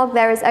that smog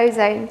there is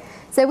ozone.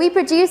 So we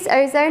produce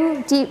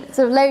ozone deep,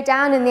 sort of low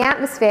down in the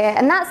atmosphere,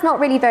 and that's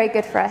not really very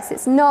good for us.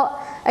 It's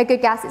not a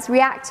good gas. It's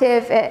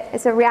reactive. It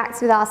sort of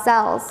reacts with our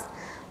cells.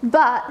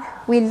 But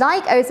we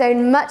like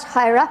ozone much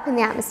higher up in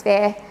the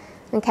atmosphere,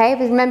 okay?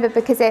 Remember,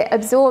 because it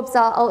absorbs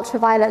our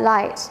ultraviolet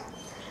light.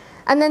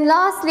 And then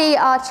lastly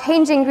are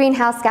changing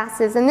greenhouse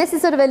gases, and this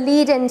is sort of a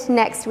lead-in to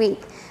next week.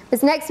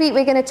 Because next week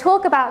we're going to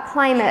talk about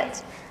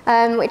climate,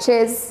 which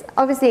is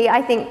obviously,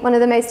 I think, one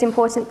of the most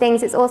important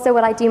things. It's also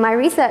what I do my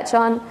research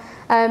on,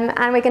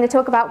 and we're going to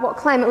talk about what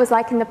climate was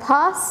like in the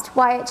past,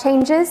 why it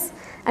changes,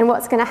 and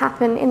what's going to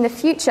happen in the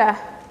future.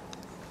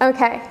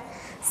 Okay,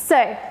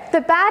 so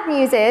the bad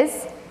news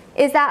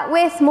is that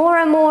with more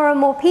and more and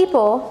more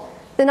people,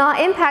 then our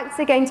impacts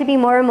are going to be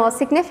more and more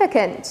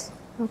significant.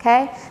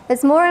 Okay?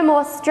 There's more and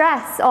more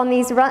stress on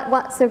these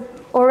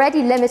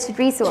already limited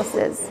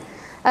resources.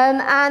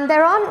 And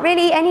there aren't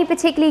really any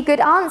particularly good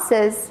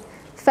answers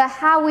for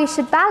how we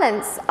should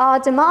balance our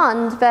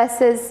demand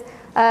versus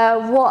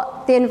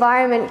what the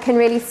environment can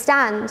really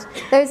stand.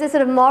 Those are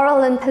sort of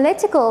moral and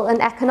political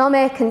and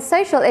economic and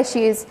social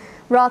issues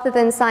rather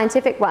than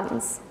scientific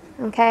ones.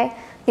 Okay?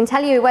 I can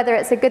tell you whether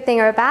it's a good thing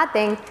or a bad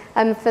thing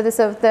for the,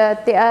 sort of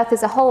the Earth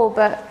as a whole,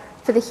 but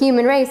for the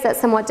human race, that's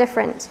somewhat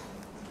different.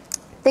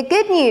 The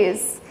good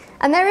news,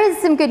 and there is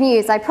some good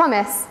news, I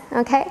promise,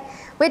 okay,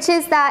 which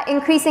is that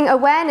increasing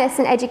awareness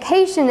and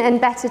education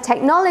and better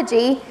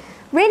technology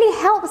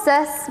really helps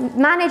us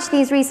manage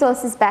these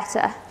resources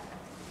better.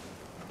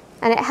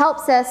 And it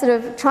helps us sort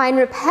of try and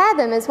repair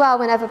them as well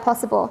whenever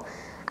possible.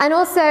 And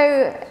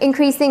also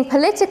increasing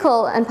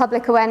political and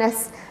public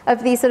awareness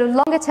of these sort of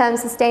longer-term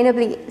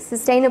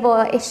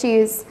sustainable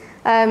issues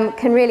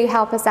can really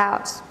help us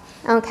out.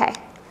 Okay,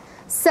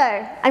 so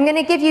I'm going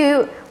to give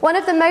you one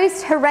of the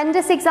most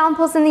horrendous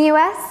examples in the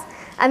US,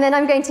 and then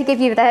I'm going to give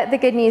you the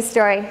good news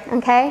story,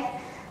 okay?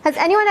 Has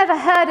anyone ever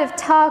heard of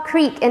Tar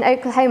Creek in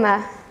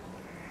Oklahoma?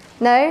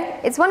 No?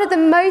 It's one of the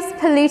most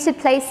polluted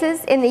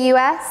places in the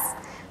US,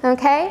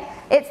 okay?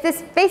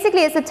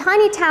 Basically it's a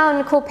tiny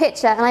town called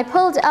Pitcher, and I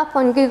pulled it up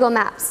on Google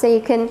Maps so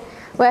you can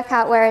work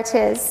out where it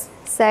is.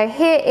 So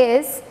here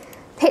is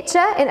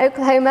Pitcher in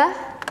Oklahoma.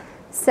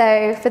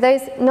 So for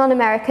those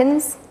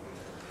non-Americans,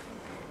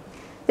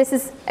 this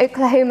is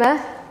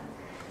Oklahoma,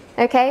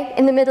 okay,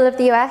 in the middle of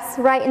the US,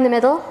 right in the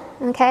middle,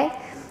 okay?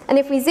 And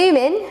if we zoom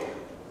in,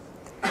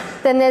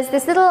 then there's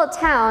this little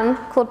town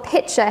called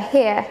Pitcher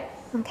here,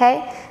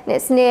 okay? And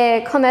it's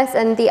near Commerce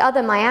and the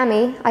other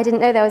Miami. I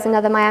didn't know there was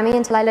another Miami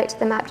until I looked at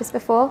the map just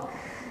before.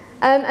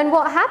 And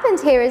what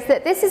happened here is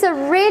that this is a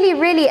really,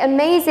 really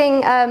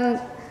amazing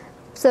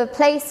sort of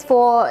place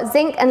for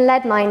zinc and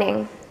lead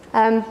mining.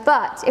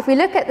 But if we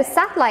look at the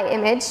satellite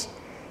image,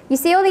 you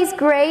see all these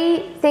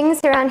gray things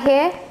around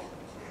here?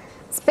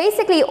 It's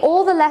basically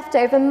all the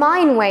leftover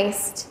mine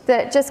waste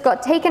that just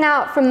got taken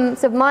out from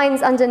sort of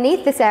mines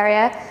underneath this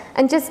area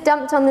and just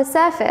dumped on the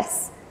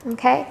surface,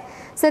 okay?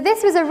 So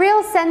this was a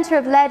real center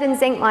of lead and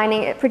zinc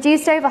mining. It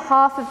produced over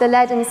half of the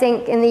lead and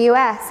zinc in the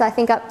US, I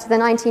think up to the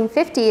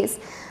 1950s.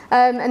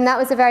 And that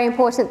was a very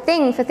important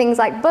thing for things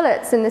like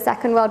bullets in the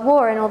Second World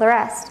War and all the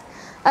rest.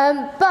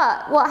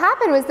 But what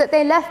happened was that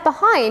they left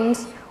behind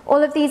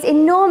all of these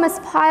enormous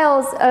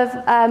piles of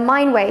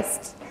mine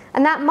waste.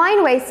 And that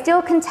mine waste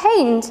still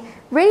contained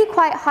really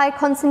quite high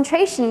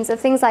concentrations of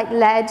things like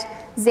lead,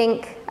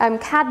 zinc,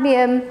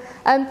 cadmium,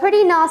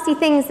 pretty nasty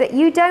things that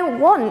you don't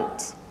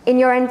want in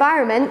your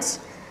environment.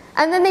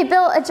 And then they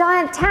built a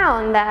giant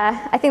town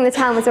there. I think the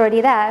town was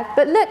already there.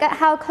 But look at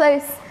how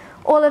close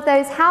all of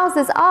those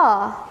houses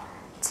are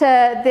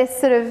to this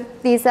sort of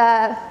these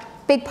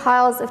big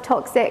piles of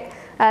toxic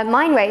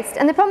mine waste.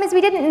 And the problem is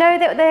we didn't know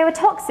that they were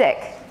toxic.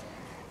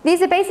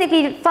 These are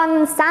basically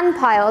fun sand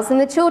piles, and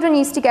the children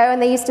used to go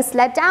and they used to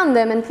sled down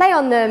them and play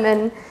on them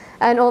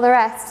and all the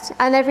rest.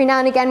 And every now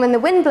and again when the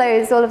wind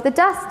blows, all of the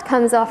dust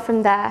comes off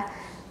from there.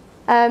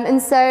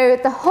 And so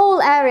the whole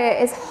area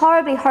is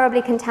horribly,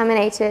 horribly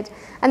contaminated.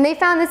 And they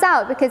found this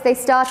out because they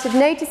started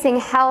noticing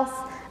health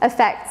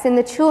effects in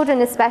the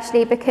children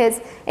especially, because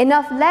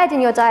enough lead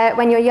in your diet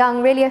when you're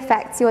young really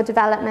affects your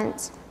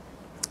development.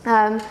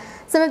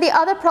 Some of the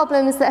other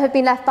problems that have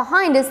been left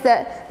behind is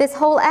that this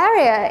whole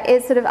area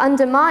is sort of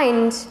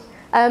undermined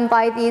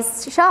by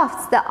these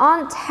shafts that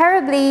aren't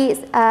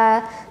terribly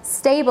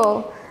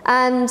stable.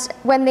 And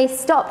when they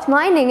stopped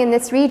mining in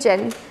this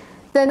region,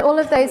 then all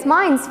of those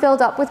mines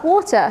filled up with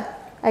water.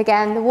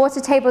 Again, the water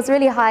table is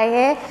really high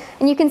here,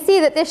 and you can see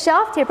that this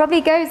shaft here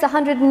probably goes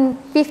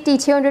 150,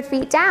 200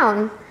 feet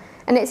down,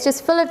 and it's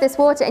just full of this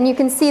water, and you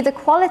can see the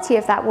quality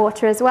of that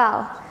water as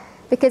well,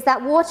 because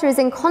that water is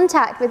in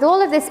contact with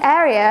all of this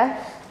area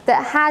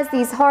that has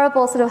these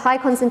horrible sort of high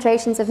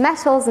concentrations of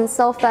metals and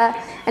sulfur,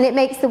 and it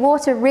makes the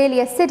water really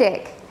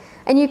acidic.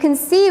 And you can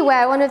see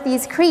where one of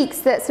these creeks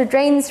that sort of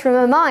drains from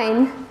a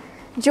mine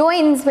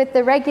joins with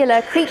the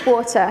regular creek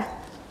water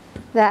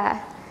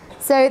there.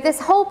 So this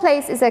whole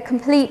place is a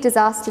complete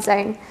disaster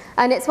zone,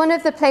 and it's one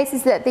of the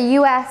places that the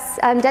US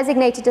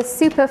designated a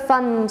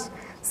Superfund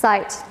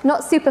site.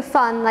 Not super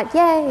fun, like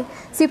yay,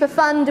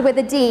 Superfund with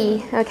a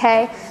D,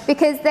 okay?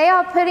 Because they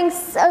are putting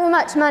so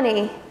much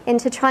money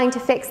into trying to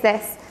fix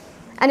this,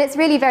 and it's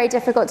really very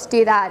difficult to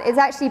do that. It's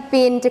actually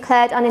been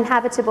declared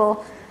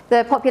uninhabitable.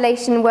 The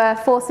population were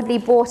forcibly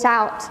bought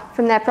out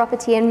from their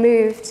property and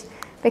moved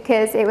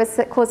because it was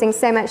causing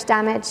so much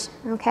damage,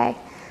 okay?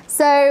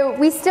 So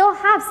we still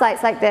have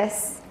sites like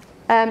this,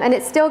 and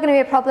it's still going to be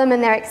a problem,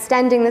 and they're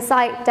extending the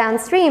site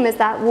downstream as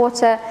that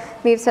water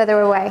moves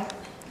further away.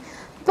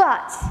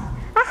 But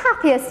a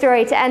happier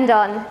story to end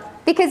on,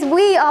 because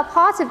we are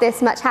part of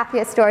this much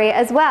happier story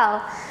as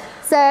well.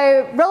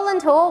 So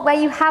Rowland Hall, where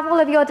you have all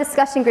of your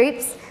discussion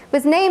groups,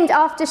 was named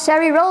after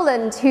Sherry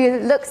Rowland, who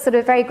looks sort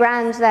of very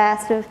grand there,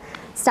 sort of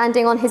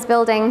standing on his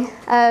building.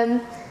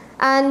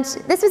 And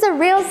this was a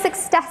real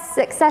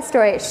success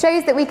story. It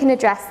shows that we can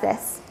address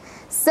this.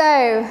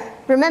 So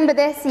remember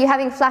this, you're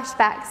having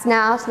flashbacks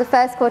now to the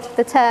first quarter of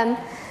the term.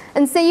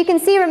 And so you can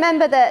see,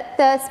 remember, that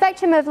the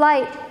spectrum of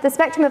light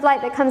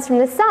that comes from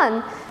the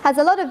sun has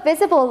a lot of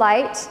visible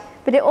light,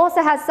 but it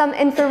also has some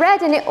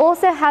infrared and it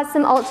also has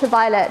some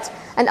ultraviolet.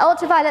 And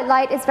ultraviolet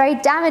light is very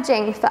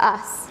damaging for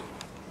us.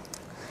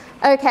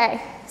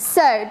 Okay,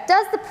 so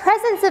does the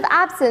presence of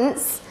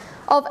absence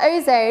of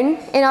ozone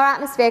in our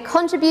atmosphere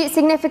contribute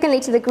significantly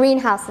to the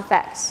greenhouse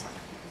effect?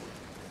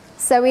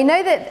 So we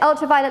know that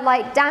ultraviolet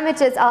light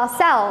damages our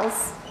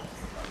cells,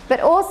 but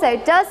also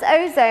does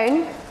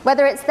ozone,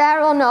 whether it's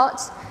there or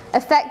not,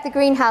 affect the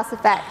greenhouse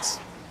effect?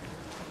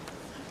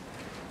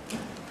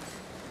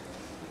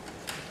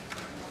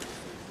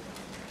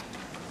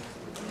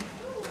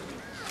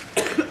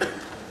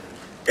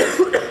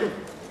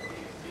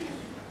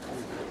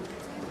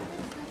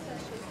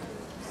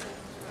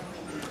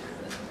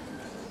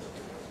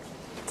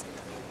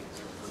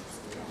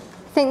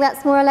 I think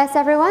that's more or less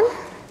everyone?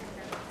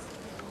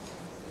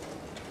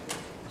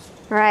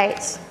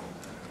 Right.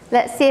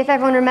 Let's see if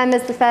everyone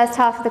remembers the first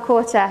half of the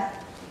quarter.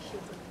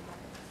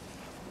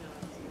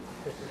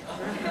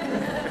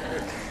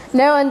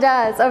 No one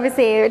does,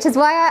 obviously, which is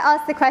why I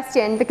asked the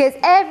question, because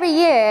every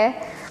year,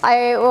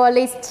 or at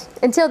least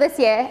until this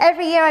year,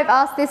 every year I've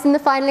asked this in the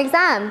final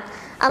exam,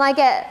 and I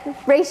get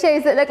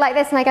ratios that look like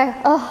this, and I go,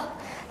 oh,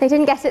 they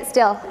didn't get it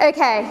still.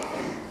 Okay,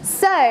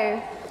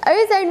 so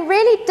ozone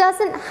really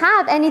doesn't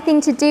have anything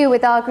to do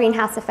with our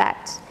greenhouse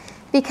effect.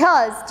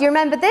 Because, do you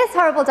remember this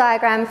horrible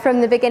diagram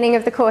from the beginning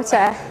of the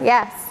quarter?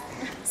 Yes.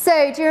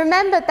 So, do you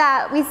remember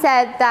that we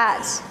said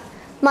that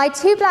my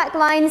two black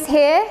lines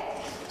here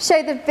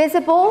show the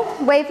visible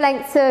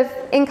wavelengths of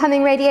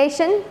incoming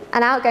radiation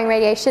and outgoing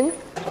radiation?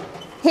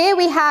 Here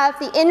we have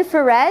the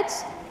infrared,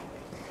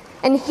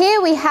 and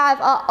here we have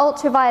our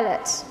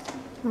ultraviolet,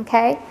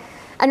 okay?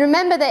 And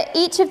remember that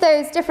each of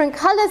those different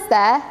colors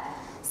there,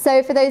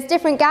 so for those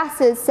different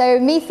gases, so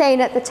methane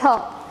at the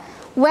top,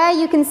 where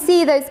you can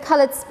see those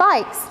colored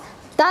spikes,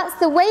 that's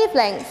the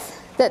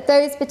wavelength that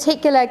those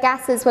particular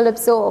gases will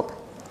absorb.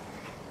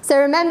 So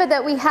remember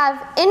that we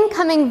have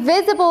incoming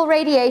visible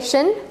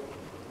radiation.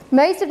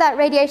 Most of that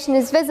radiation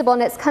is visible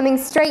and it's coming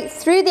straight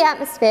through the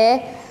atmosphere.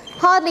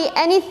 Hardly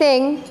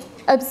anything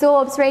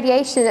absorbs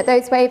radiation at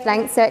those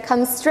wavelengths, so it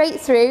comes straight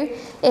through,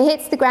 it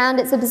hits the ground,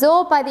 it's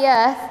absorbed by the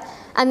Earth,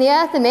 and the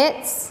Earth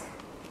emits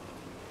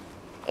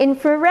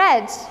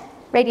infrared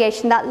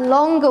radiation, that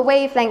longer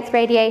wavelength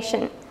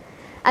radiation.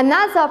 And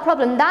that's our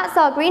problem, that's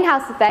our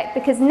greenhouse effect,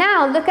 because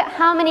now look at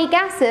how many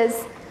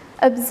gases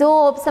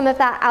absorb some of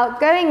that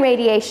outgoing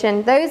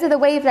radiation. Those are the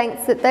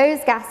wavelengths that those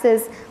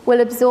gases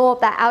will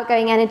absorb that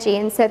outgoing energy,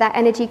 and so that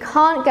energy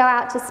can't go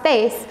out to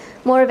space,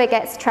 more of it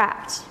gets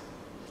trapped.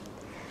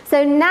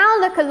 So now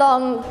look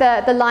along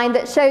the line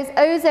that shows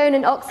ozone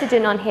and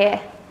oxygen on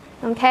here,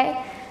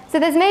 okay? So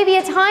there's maybe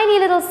a tiny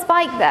little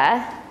spike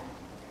there,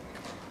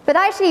 but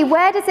actually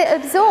where does it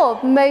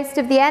absorb most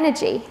of the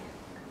energy?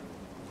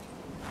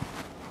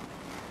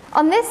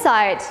 On this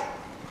side,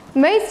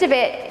 most of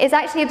it is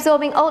actually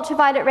absorbing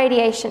ultraviolet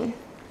radiation,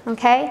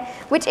 okay?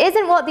 Which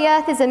isn't what the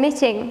Earth is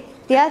emitting.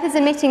 The Earth is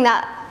emitting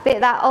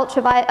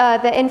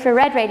the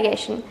infrared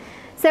radiation.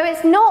 So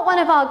it's not one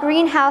of our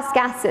greenhouse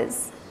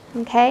gases,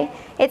 okay?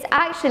 It's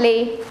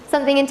actually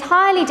something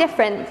entirely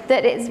different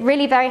that is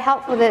really very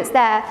helpful that it's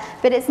there,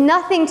 but it's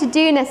nothing to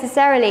do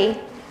necessarily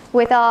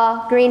with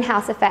our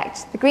greenhouse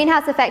effect. The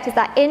greenhouse effect is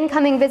that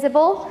incoming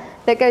visible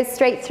that goes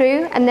straight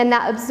through, and then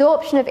that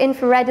absorption of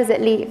infrared as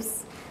it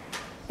leaves.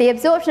 The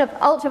absorption of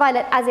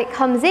ultraviolet as it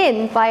comes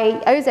in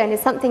by ozone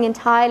is something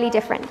entirely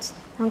different,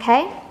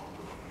 okay?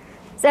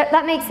 So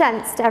that makes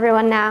sense to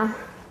everyone now.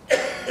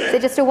 So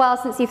just a while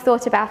since you've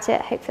thought about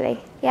it,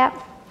 hopefully. Yeah?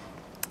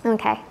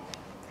 Okay.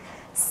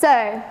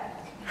 So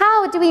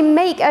how do we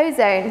make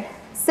ozone?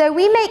 So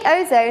we make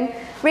ozone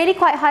really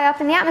quite high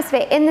up in the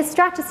atmosphere, in the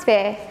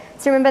stratosphere.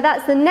 So remember,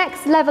 that's the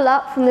next level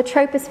up from the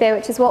troposphere,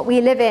 which is what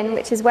we live in,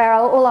 which is where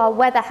all our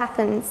weather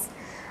happens.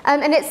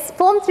 And it's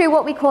formed through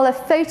what we call a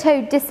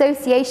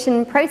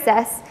photodissociation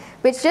process,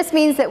 which just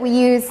means that we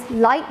use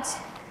light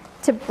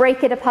to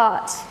break it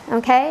apart,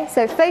 okay?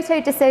 So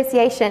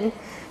photodissociation.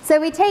 So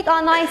we take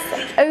our nice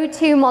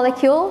O2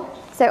 molecule,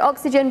 so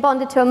oxygen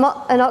bonded to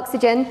an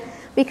oxygen,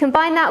 we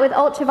combine that with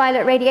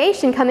ultraviolet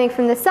radiation coming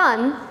from the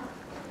sun,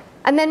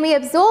 and then we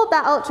absorb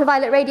that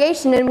ultraviolet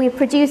radiation and we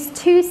produce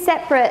two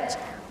separate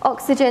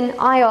oxygen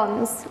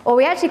ions, or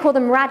we actually call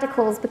them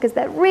radicals because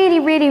they're really,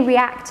 really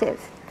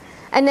reactive.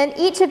 And then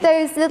each of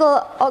those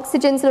little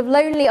oxygens, sort of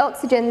lonely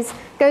oxygens,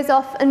 goes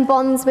off and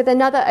bonds with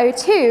another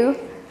O2,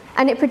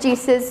 and it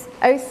produces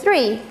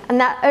O3. And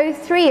that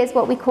O3 is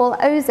what we call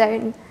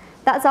ozone.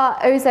 That's our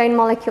ozone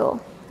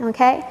molecule,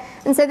 okay?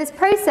 And so this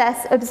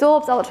process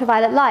absorbs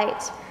ultraviolet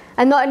light.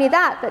 And not only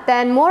that, but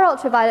then more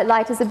ultraviolet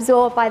light is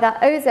absorbed by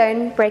that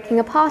ozone breaking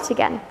apart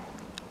again.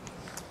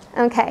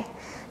 Okay,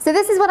 so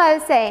this is what I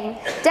was saying.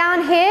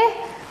 Down here,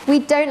 we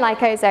don't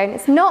like ozone.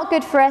 It's not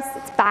good for us,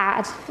 it's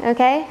bad,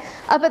 okay?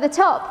 Up at the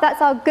top,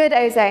 that's our good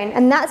ozone,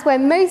 and that's where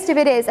most of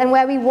it is and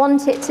where we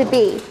want it to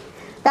be.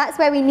 That's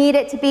where we need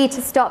it to be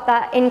to stop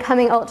that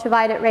incoming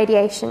ultraviolet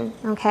radiation,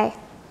 okay?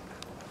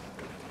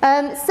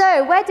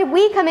 So where did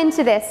we come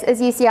into this as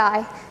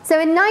UCI? So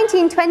in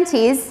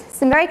 1920s,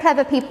 some very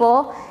clever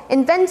people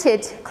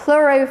invented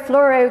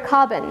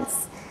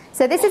chlorofluorocarbons.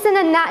 So this isn't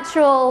a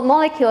natural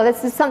molecule,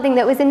 this is something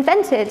that was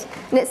invented,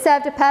 and it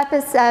served a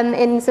purpose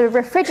in sort of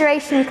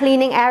refrigeration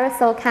cleaning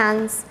aerosol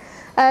cans.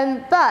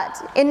 But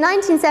in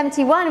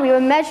 1971, we were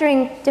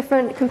measuring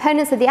different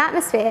components of the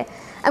atmosphere,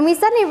 and we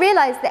suddenly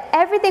realized that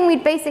everything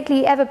we'd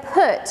basically ever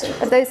put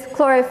of those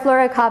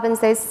chlorofluorocarbons,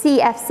 those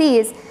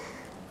CFCs,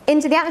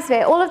 into the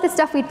atmosphere, all of the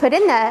stuff we'd put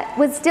in there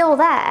was still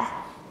there.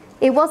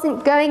 It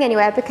wasn't going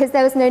anywhere because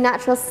there was no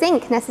natural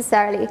sink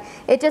necessarily.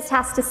 It just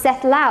has to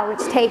settle out,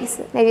 which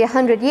takes maybe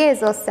 100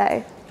 years or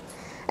so.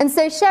 And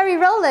so Sherry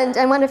Rowland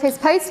and one of his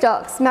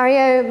postdocs,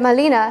 Mario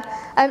Molina,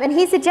 and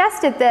he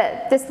suggested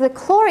that the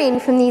chlorine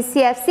from these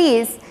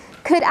CFCs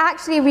could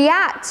actually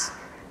react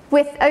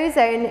with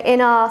ozone in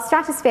our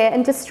stratosphere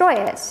and destroy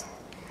it.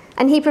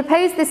 And he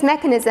proposed this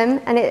mechanism,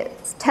 and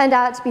it turned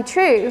out to be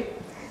true.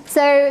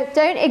 So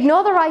don't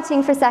ignore the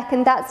writing for a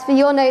second, that's for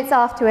your notes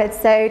afterwards,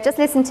 so just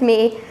listen to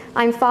me,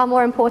 I'm far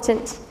more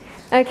important.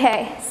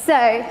 Okay, so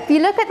if you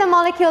look at the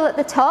molecule at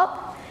the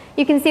top,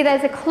 you can see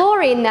there's a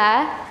chlorine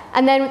there,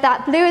 and then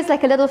that blue is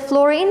like a little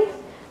fluorine,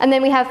 and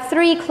then we have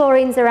 3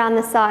 chlorines around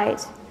the side.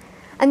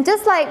 And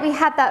just like we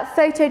had that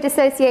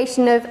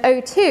photodissociation of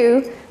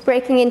O2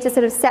 breaking into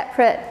sort of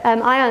separate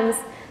ions,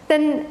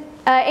 then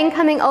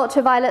incoming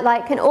ultraviolet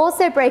light can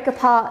also break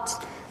apart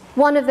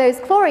one of those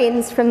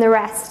chlorines from the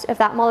rest of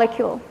that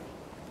molecule.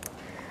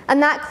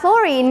 And that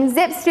chlorine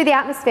zips through the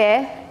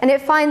atmosphere, and it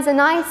finds a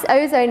nice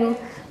ozone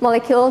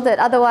molecule that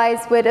otherwise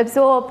would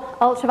absorb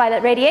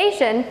ultraviolet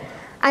radiation,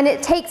 and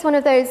it takes one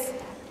of those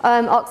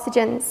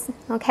oxygens,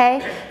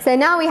 okay? So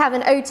now we have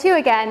an O2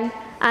 again,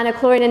 and a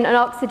chlorine and an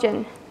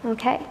oxygen,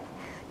 okay?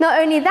 Not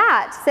only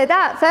that, so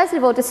that first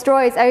of all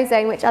destroys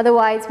ozone, which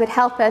otherwise would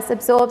help us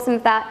absorb some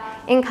of that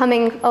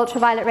incoming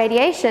ultraviolet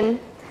radiation.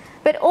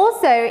 But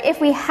also, if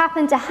we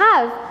happen to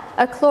have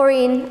a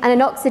chlorine and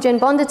an oxygen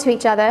bonded to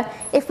each other,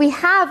 if we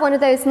have one of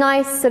those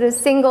nice sort of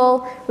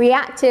single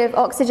reactive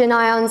oxygen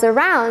ions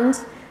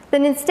around,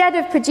 then instead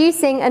of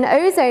producing an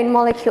ozone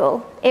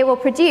molecule, it will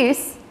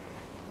produce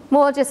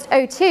more just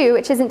O2,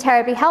 which isn't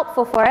terribly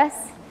helpful for us.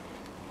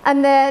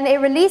 And then it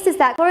releases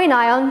that chlorine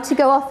ion to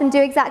go off and do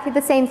exactly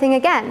the same thing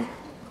again.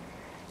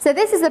 So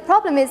this is the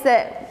problem, is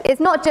that it's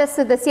not just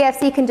that the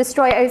CFC can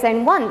destroy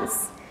ozone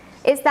once,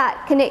 it's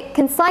that it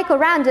can cycle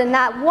around, and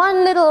that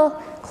one little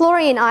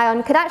chlorine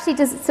ion could actually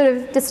just sort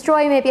of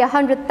destroy maybe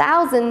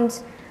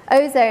 100,000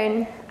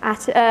 ozone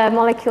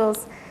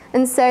molecules.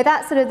 And so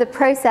that's sort of the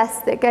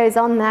process that goes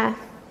on there.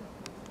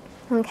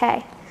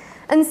 Okay.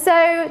 And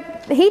so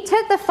he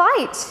took the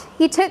fight.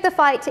 He took the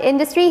fight to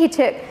industry. He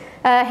took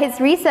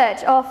his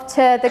research off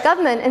to the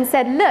government and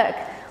said, look,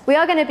 we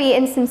are going to be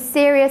in some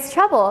serious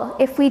trouble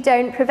if we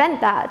don't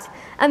prevent that.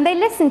 And they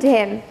listened to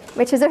him,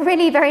 which is a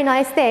really very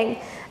nice thing.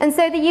 And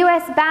so the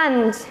US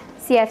banned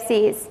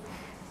CFCs.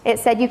 It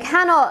said you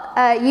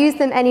cannot use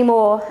them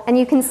anymore. And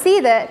you can see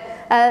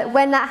that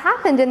when that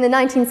happened in the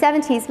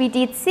 1970s, we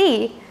did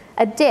see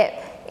a dip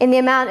in the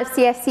amount of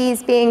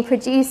CFCs being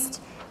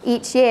produced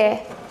each year.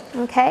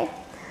 Okay?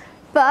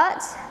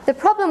 But the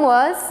problem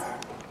was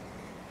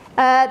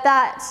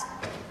that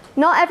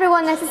not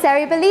everyone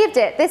necessarily believed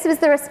it. This was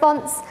the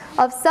response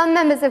of some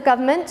members of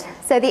government.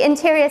 So the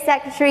Interior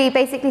Secretary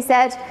basically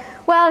said,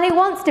 well, he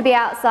wants to be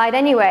outside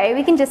anyway,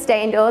 we can just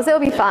stay indoors, it'll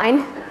be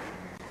fine.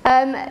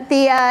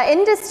 The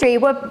industry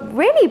were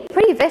really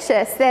pretty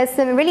vicious. There's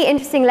some really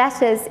interesting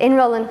letters in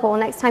Roland Hall.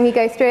 Next time you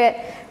go through it,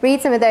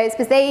 read some of those,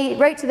 because they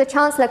wrote to the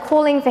Chancellor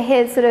calling for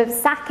his sort of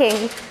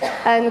sacking.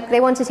 They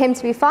wanted him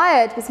to be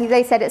fired because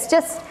they said it's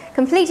just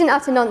complete and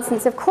utter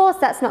nonsense. Of course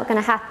that's not going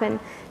to happen.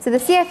 So the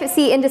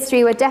CFC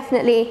industry were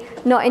definitely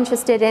not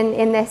interested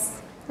in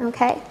this.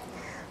 Okay?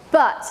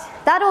 But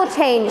that all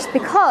changed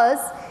because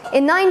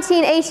in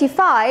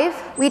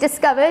 1985 we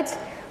discovered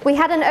we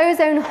had an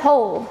ozone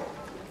hole.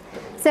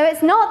 So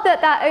it's not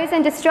that that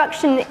ozone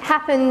destruction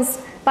happens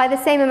by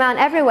the same amount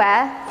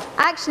everywhere.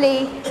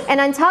 Actually, in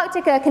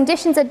Antarctica,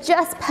 conditions are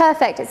just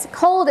perfect. It's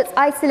cold, it's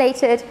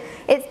isolated,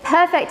 it's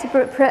perfect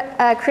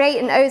to create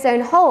an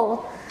ozone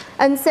hole.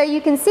 And so you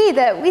can see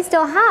that we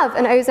still have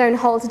an ozone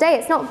hole today.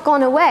 It's not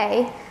gone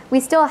away. We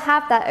still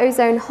have that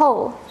ozone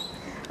hole.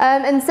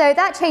 And so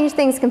that changed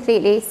things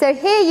completely. So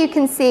here you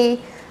can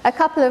see a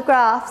couple of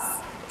graphs.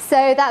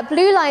 So that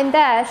blue line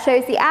there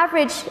shows the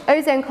average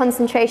ozone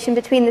concentration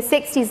between the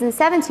 60s and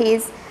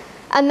 70s,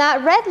 and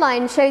that red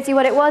line shows you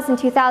what it was in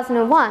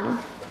 2001.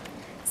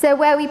 So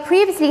where we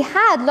previously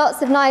had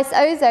lots of nice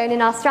ozone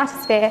in our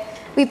stratosphere,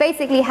 we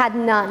basically had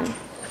none.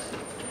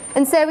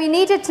 And so we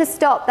needed to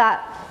stop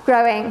that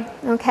growing,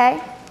 okay?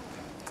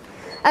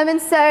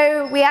 And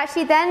so we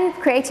actually then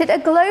created a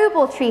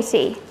global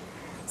treaty.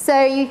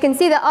 So you can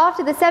see that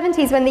after the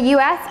 70s, when the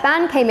US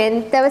ban came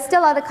in, there were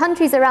still other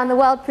countries around the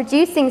world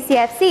producing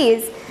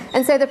CFCs,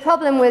 and so the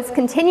problem was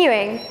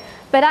continuing.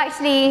 But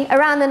actually,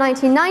 around the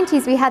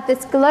 1990s, we had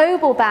this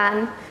global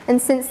ban,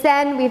 and since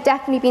then, we've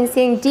definitely been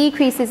seeing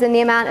decreases in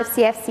the amount of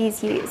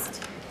CFCs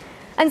used.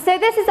 And so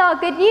this is our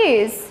good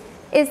news,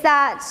 is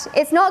that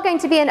it's not going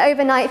to be an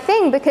overnight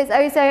thing, because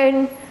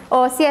ozone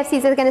or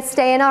CFCs are going to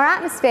stay in our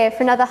atmosphere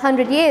for another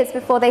 100 years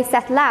before they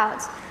settle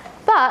out.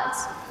 But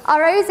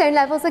our ozone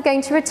levels are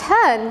going to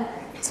return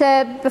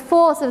to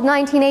before sort of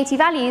 1980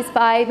 values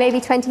by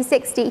maybe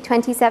 2060,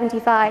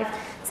 2075.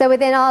 So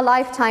within our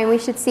lifetime, we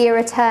should see a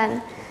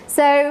return.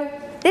 So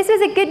this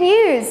is a good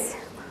news.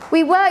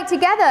 We work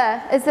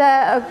together as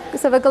a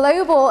sort of a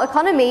global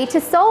economy to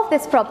solve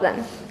this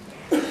problem.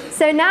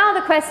 So now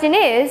the question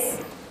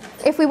is,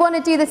 if we want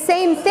to do the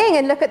same thing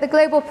and look at the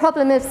global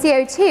problem of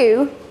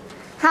CO2,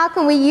 how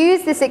can we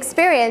use this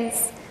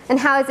experience and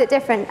how is it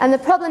different? And the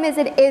problem is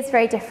it is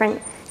very different.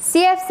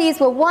 CFCs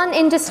were one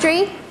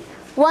industry,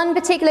 one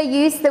particular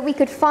use that we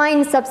could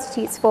find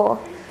substitutes for.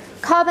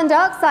 Carbon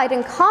dioxide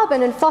and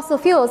carbon and fossil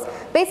fuels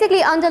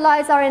basically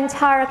underlies our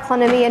entire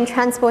economy and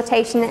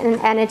transportation and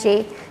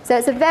energy. So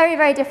it's a very,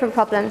 very different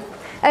problem.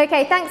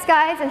 Okay, thanks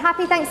guys, and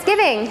happy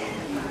Thanksgiving.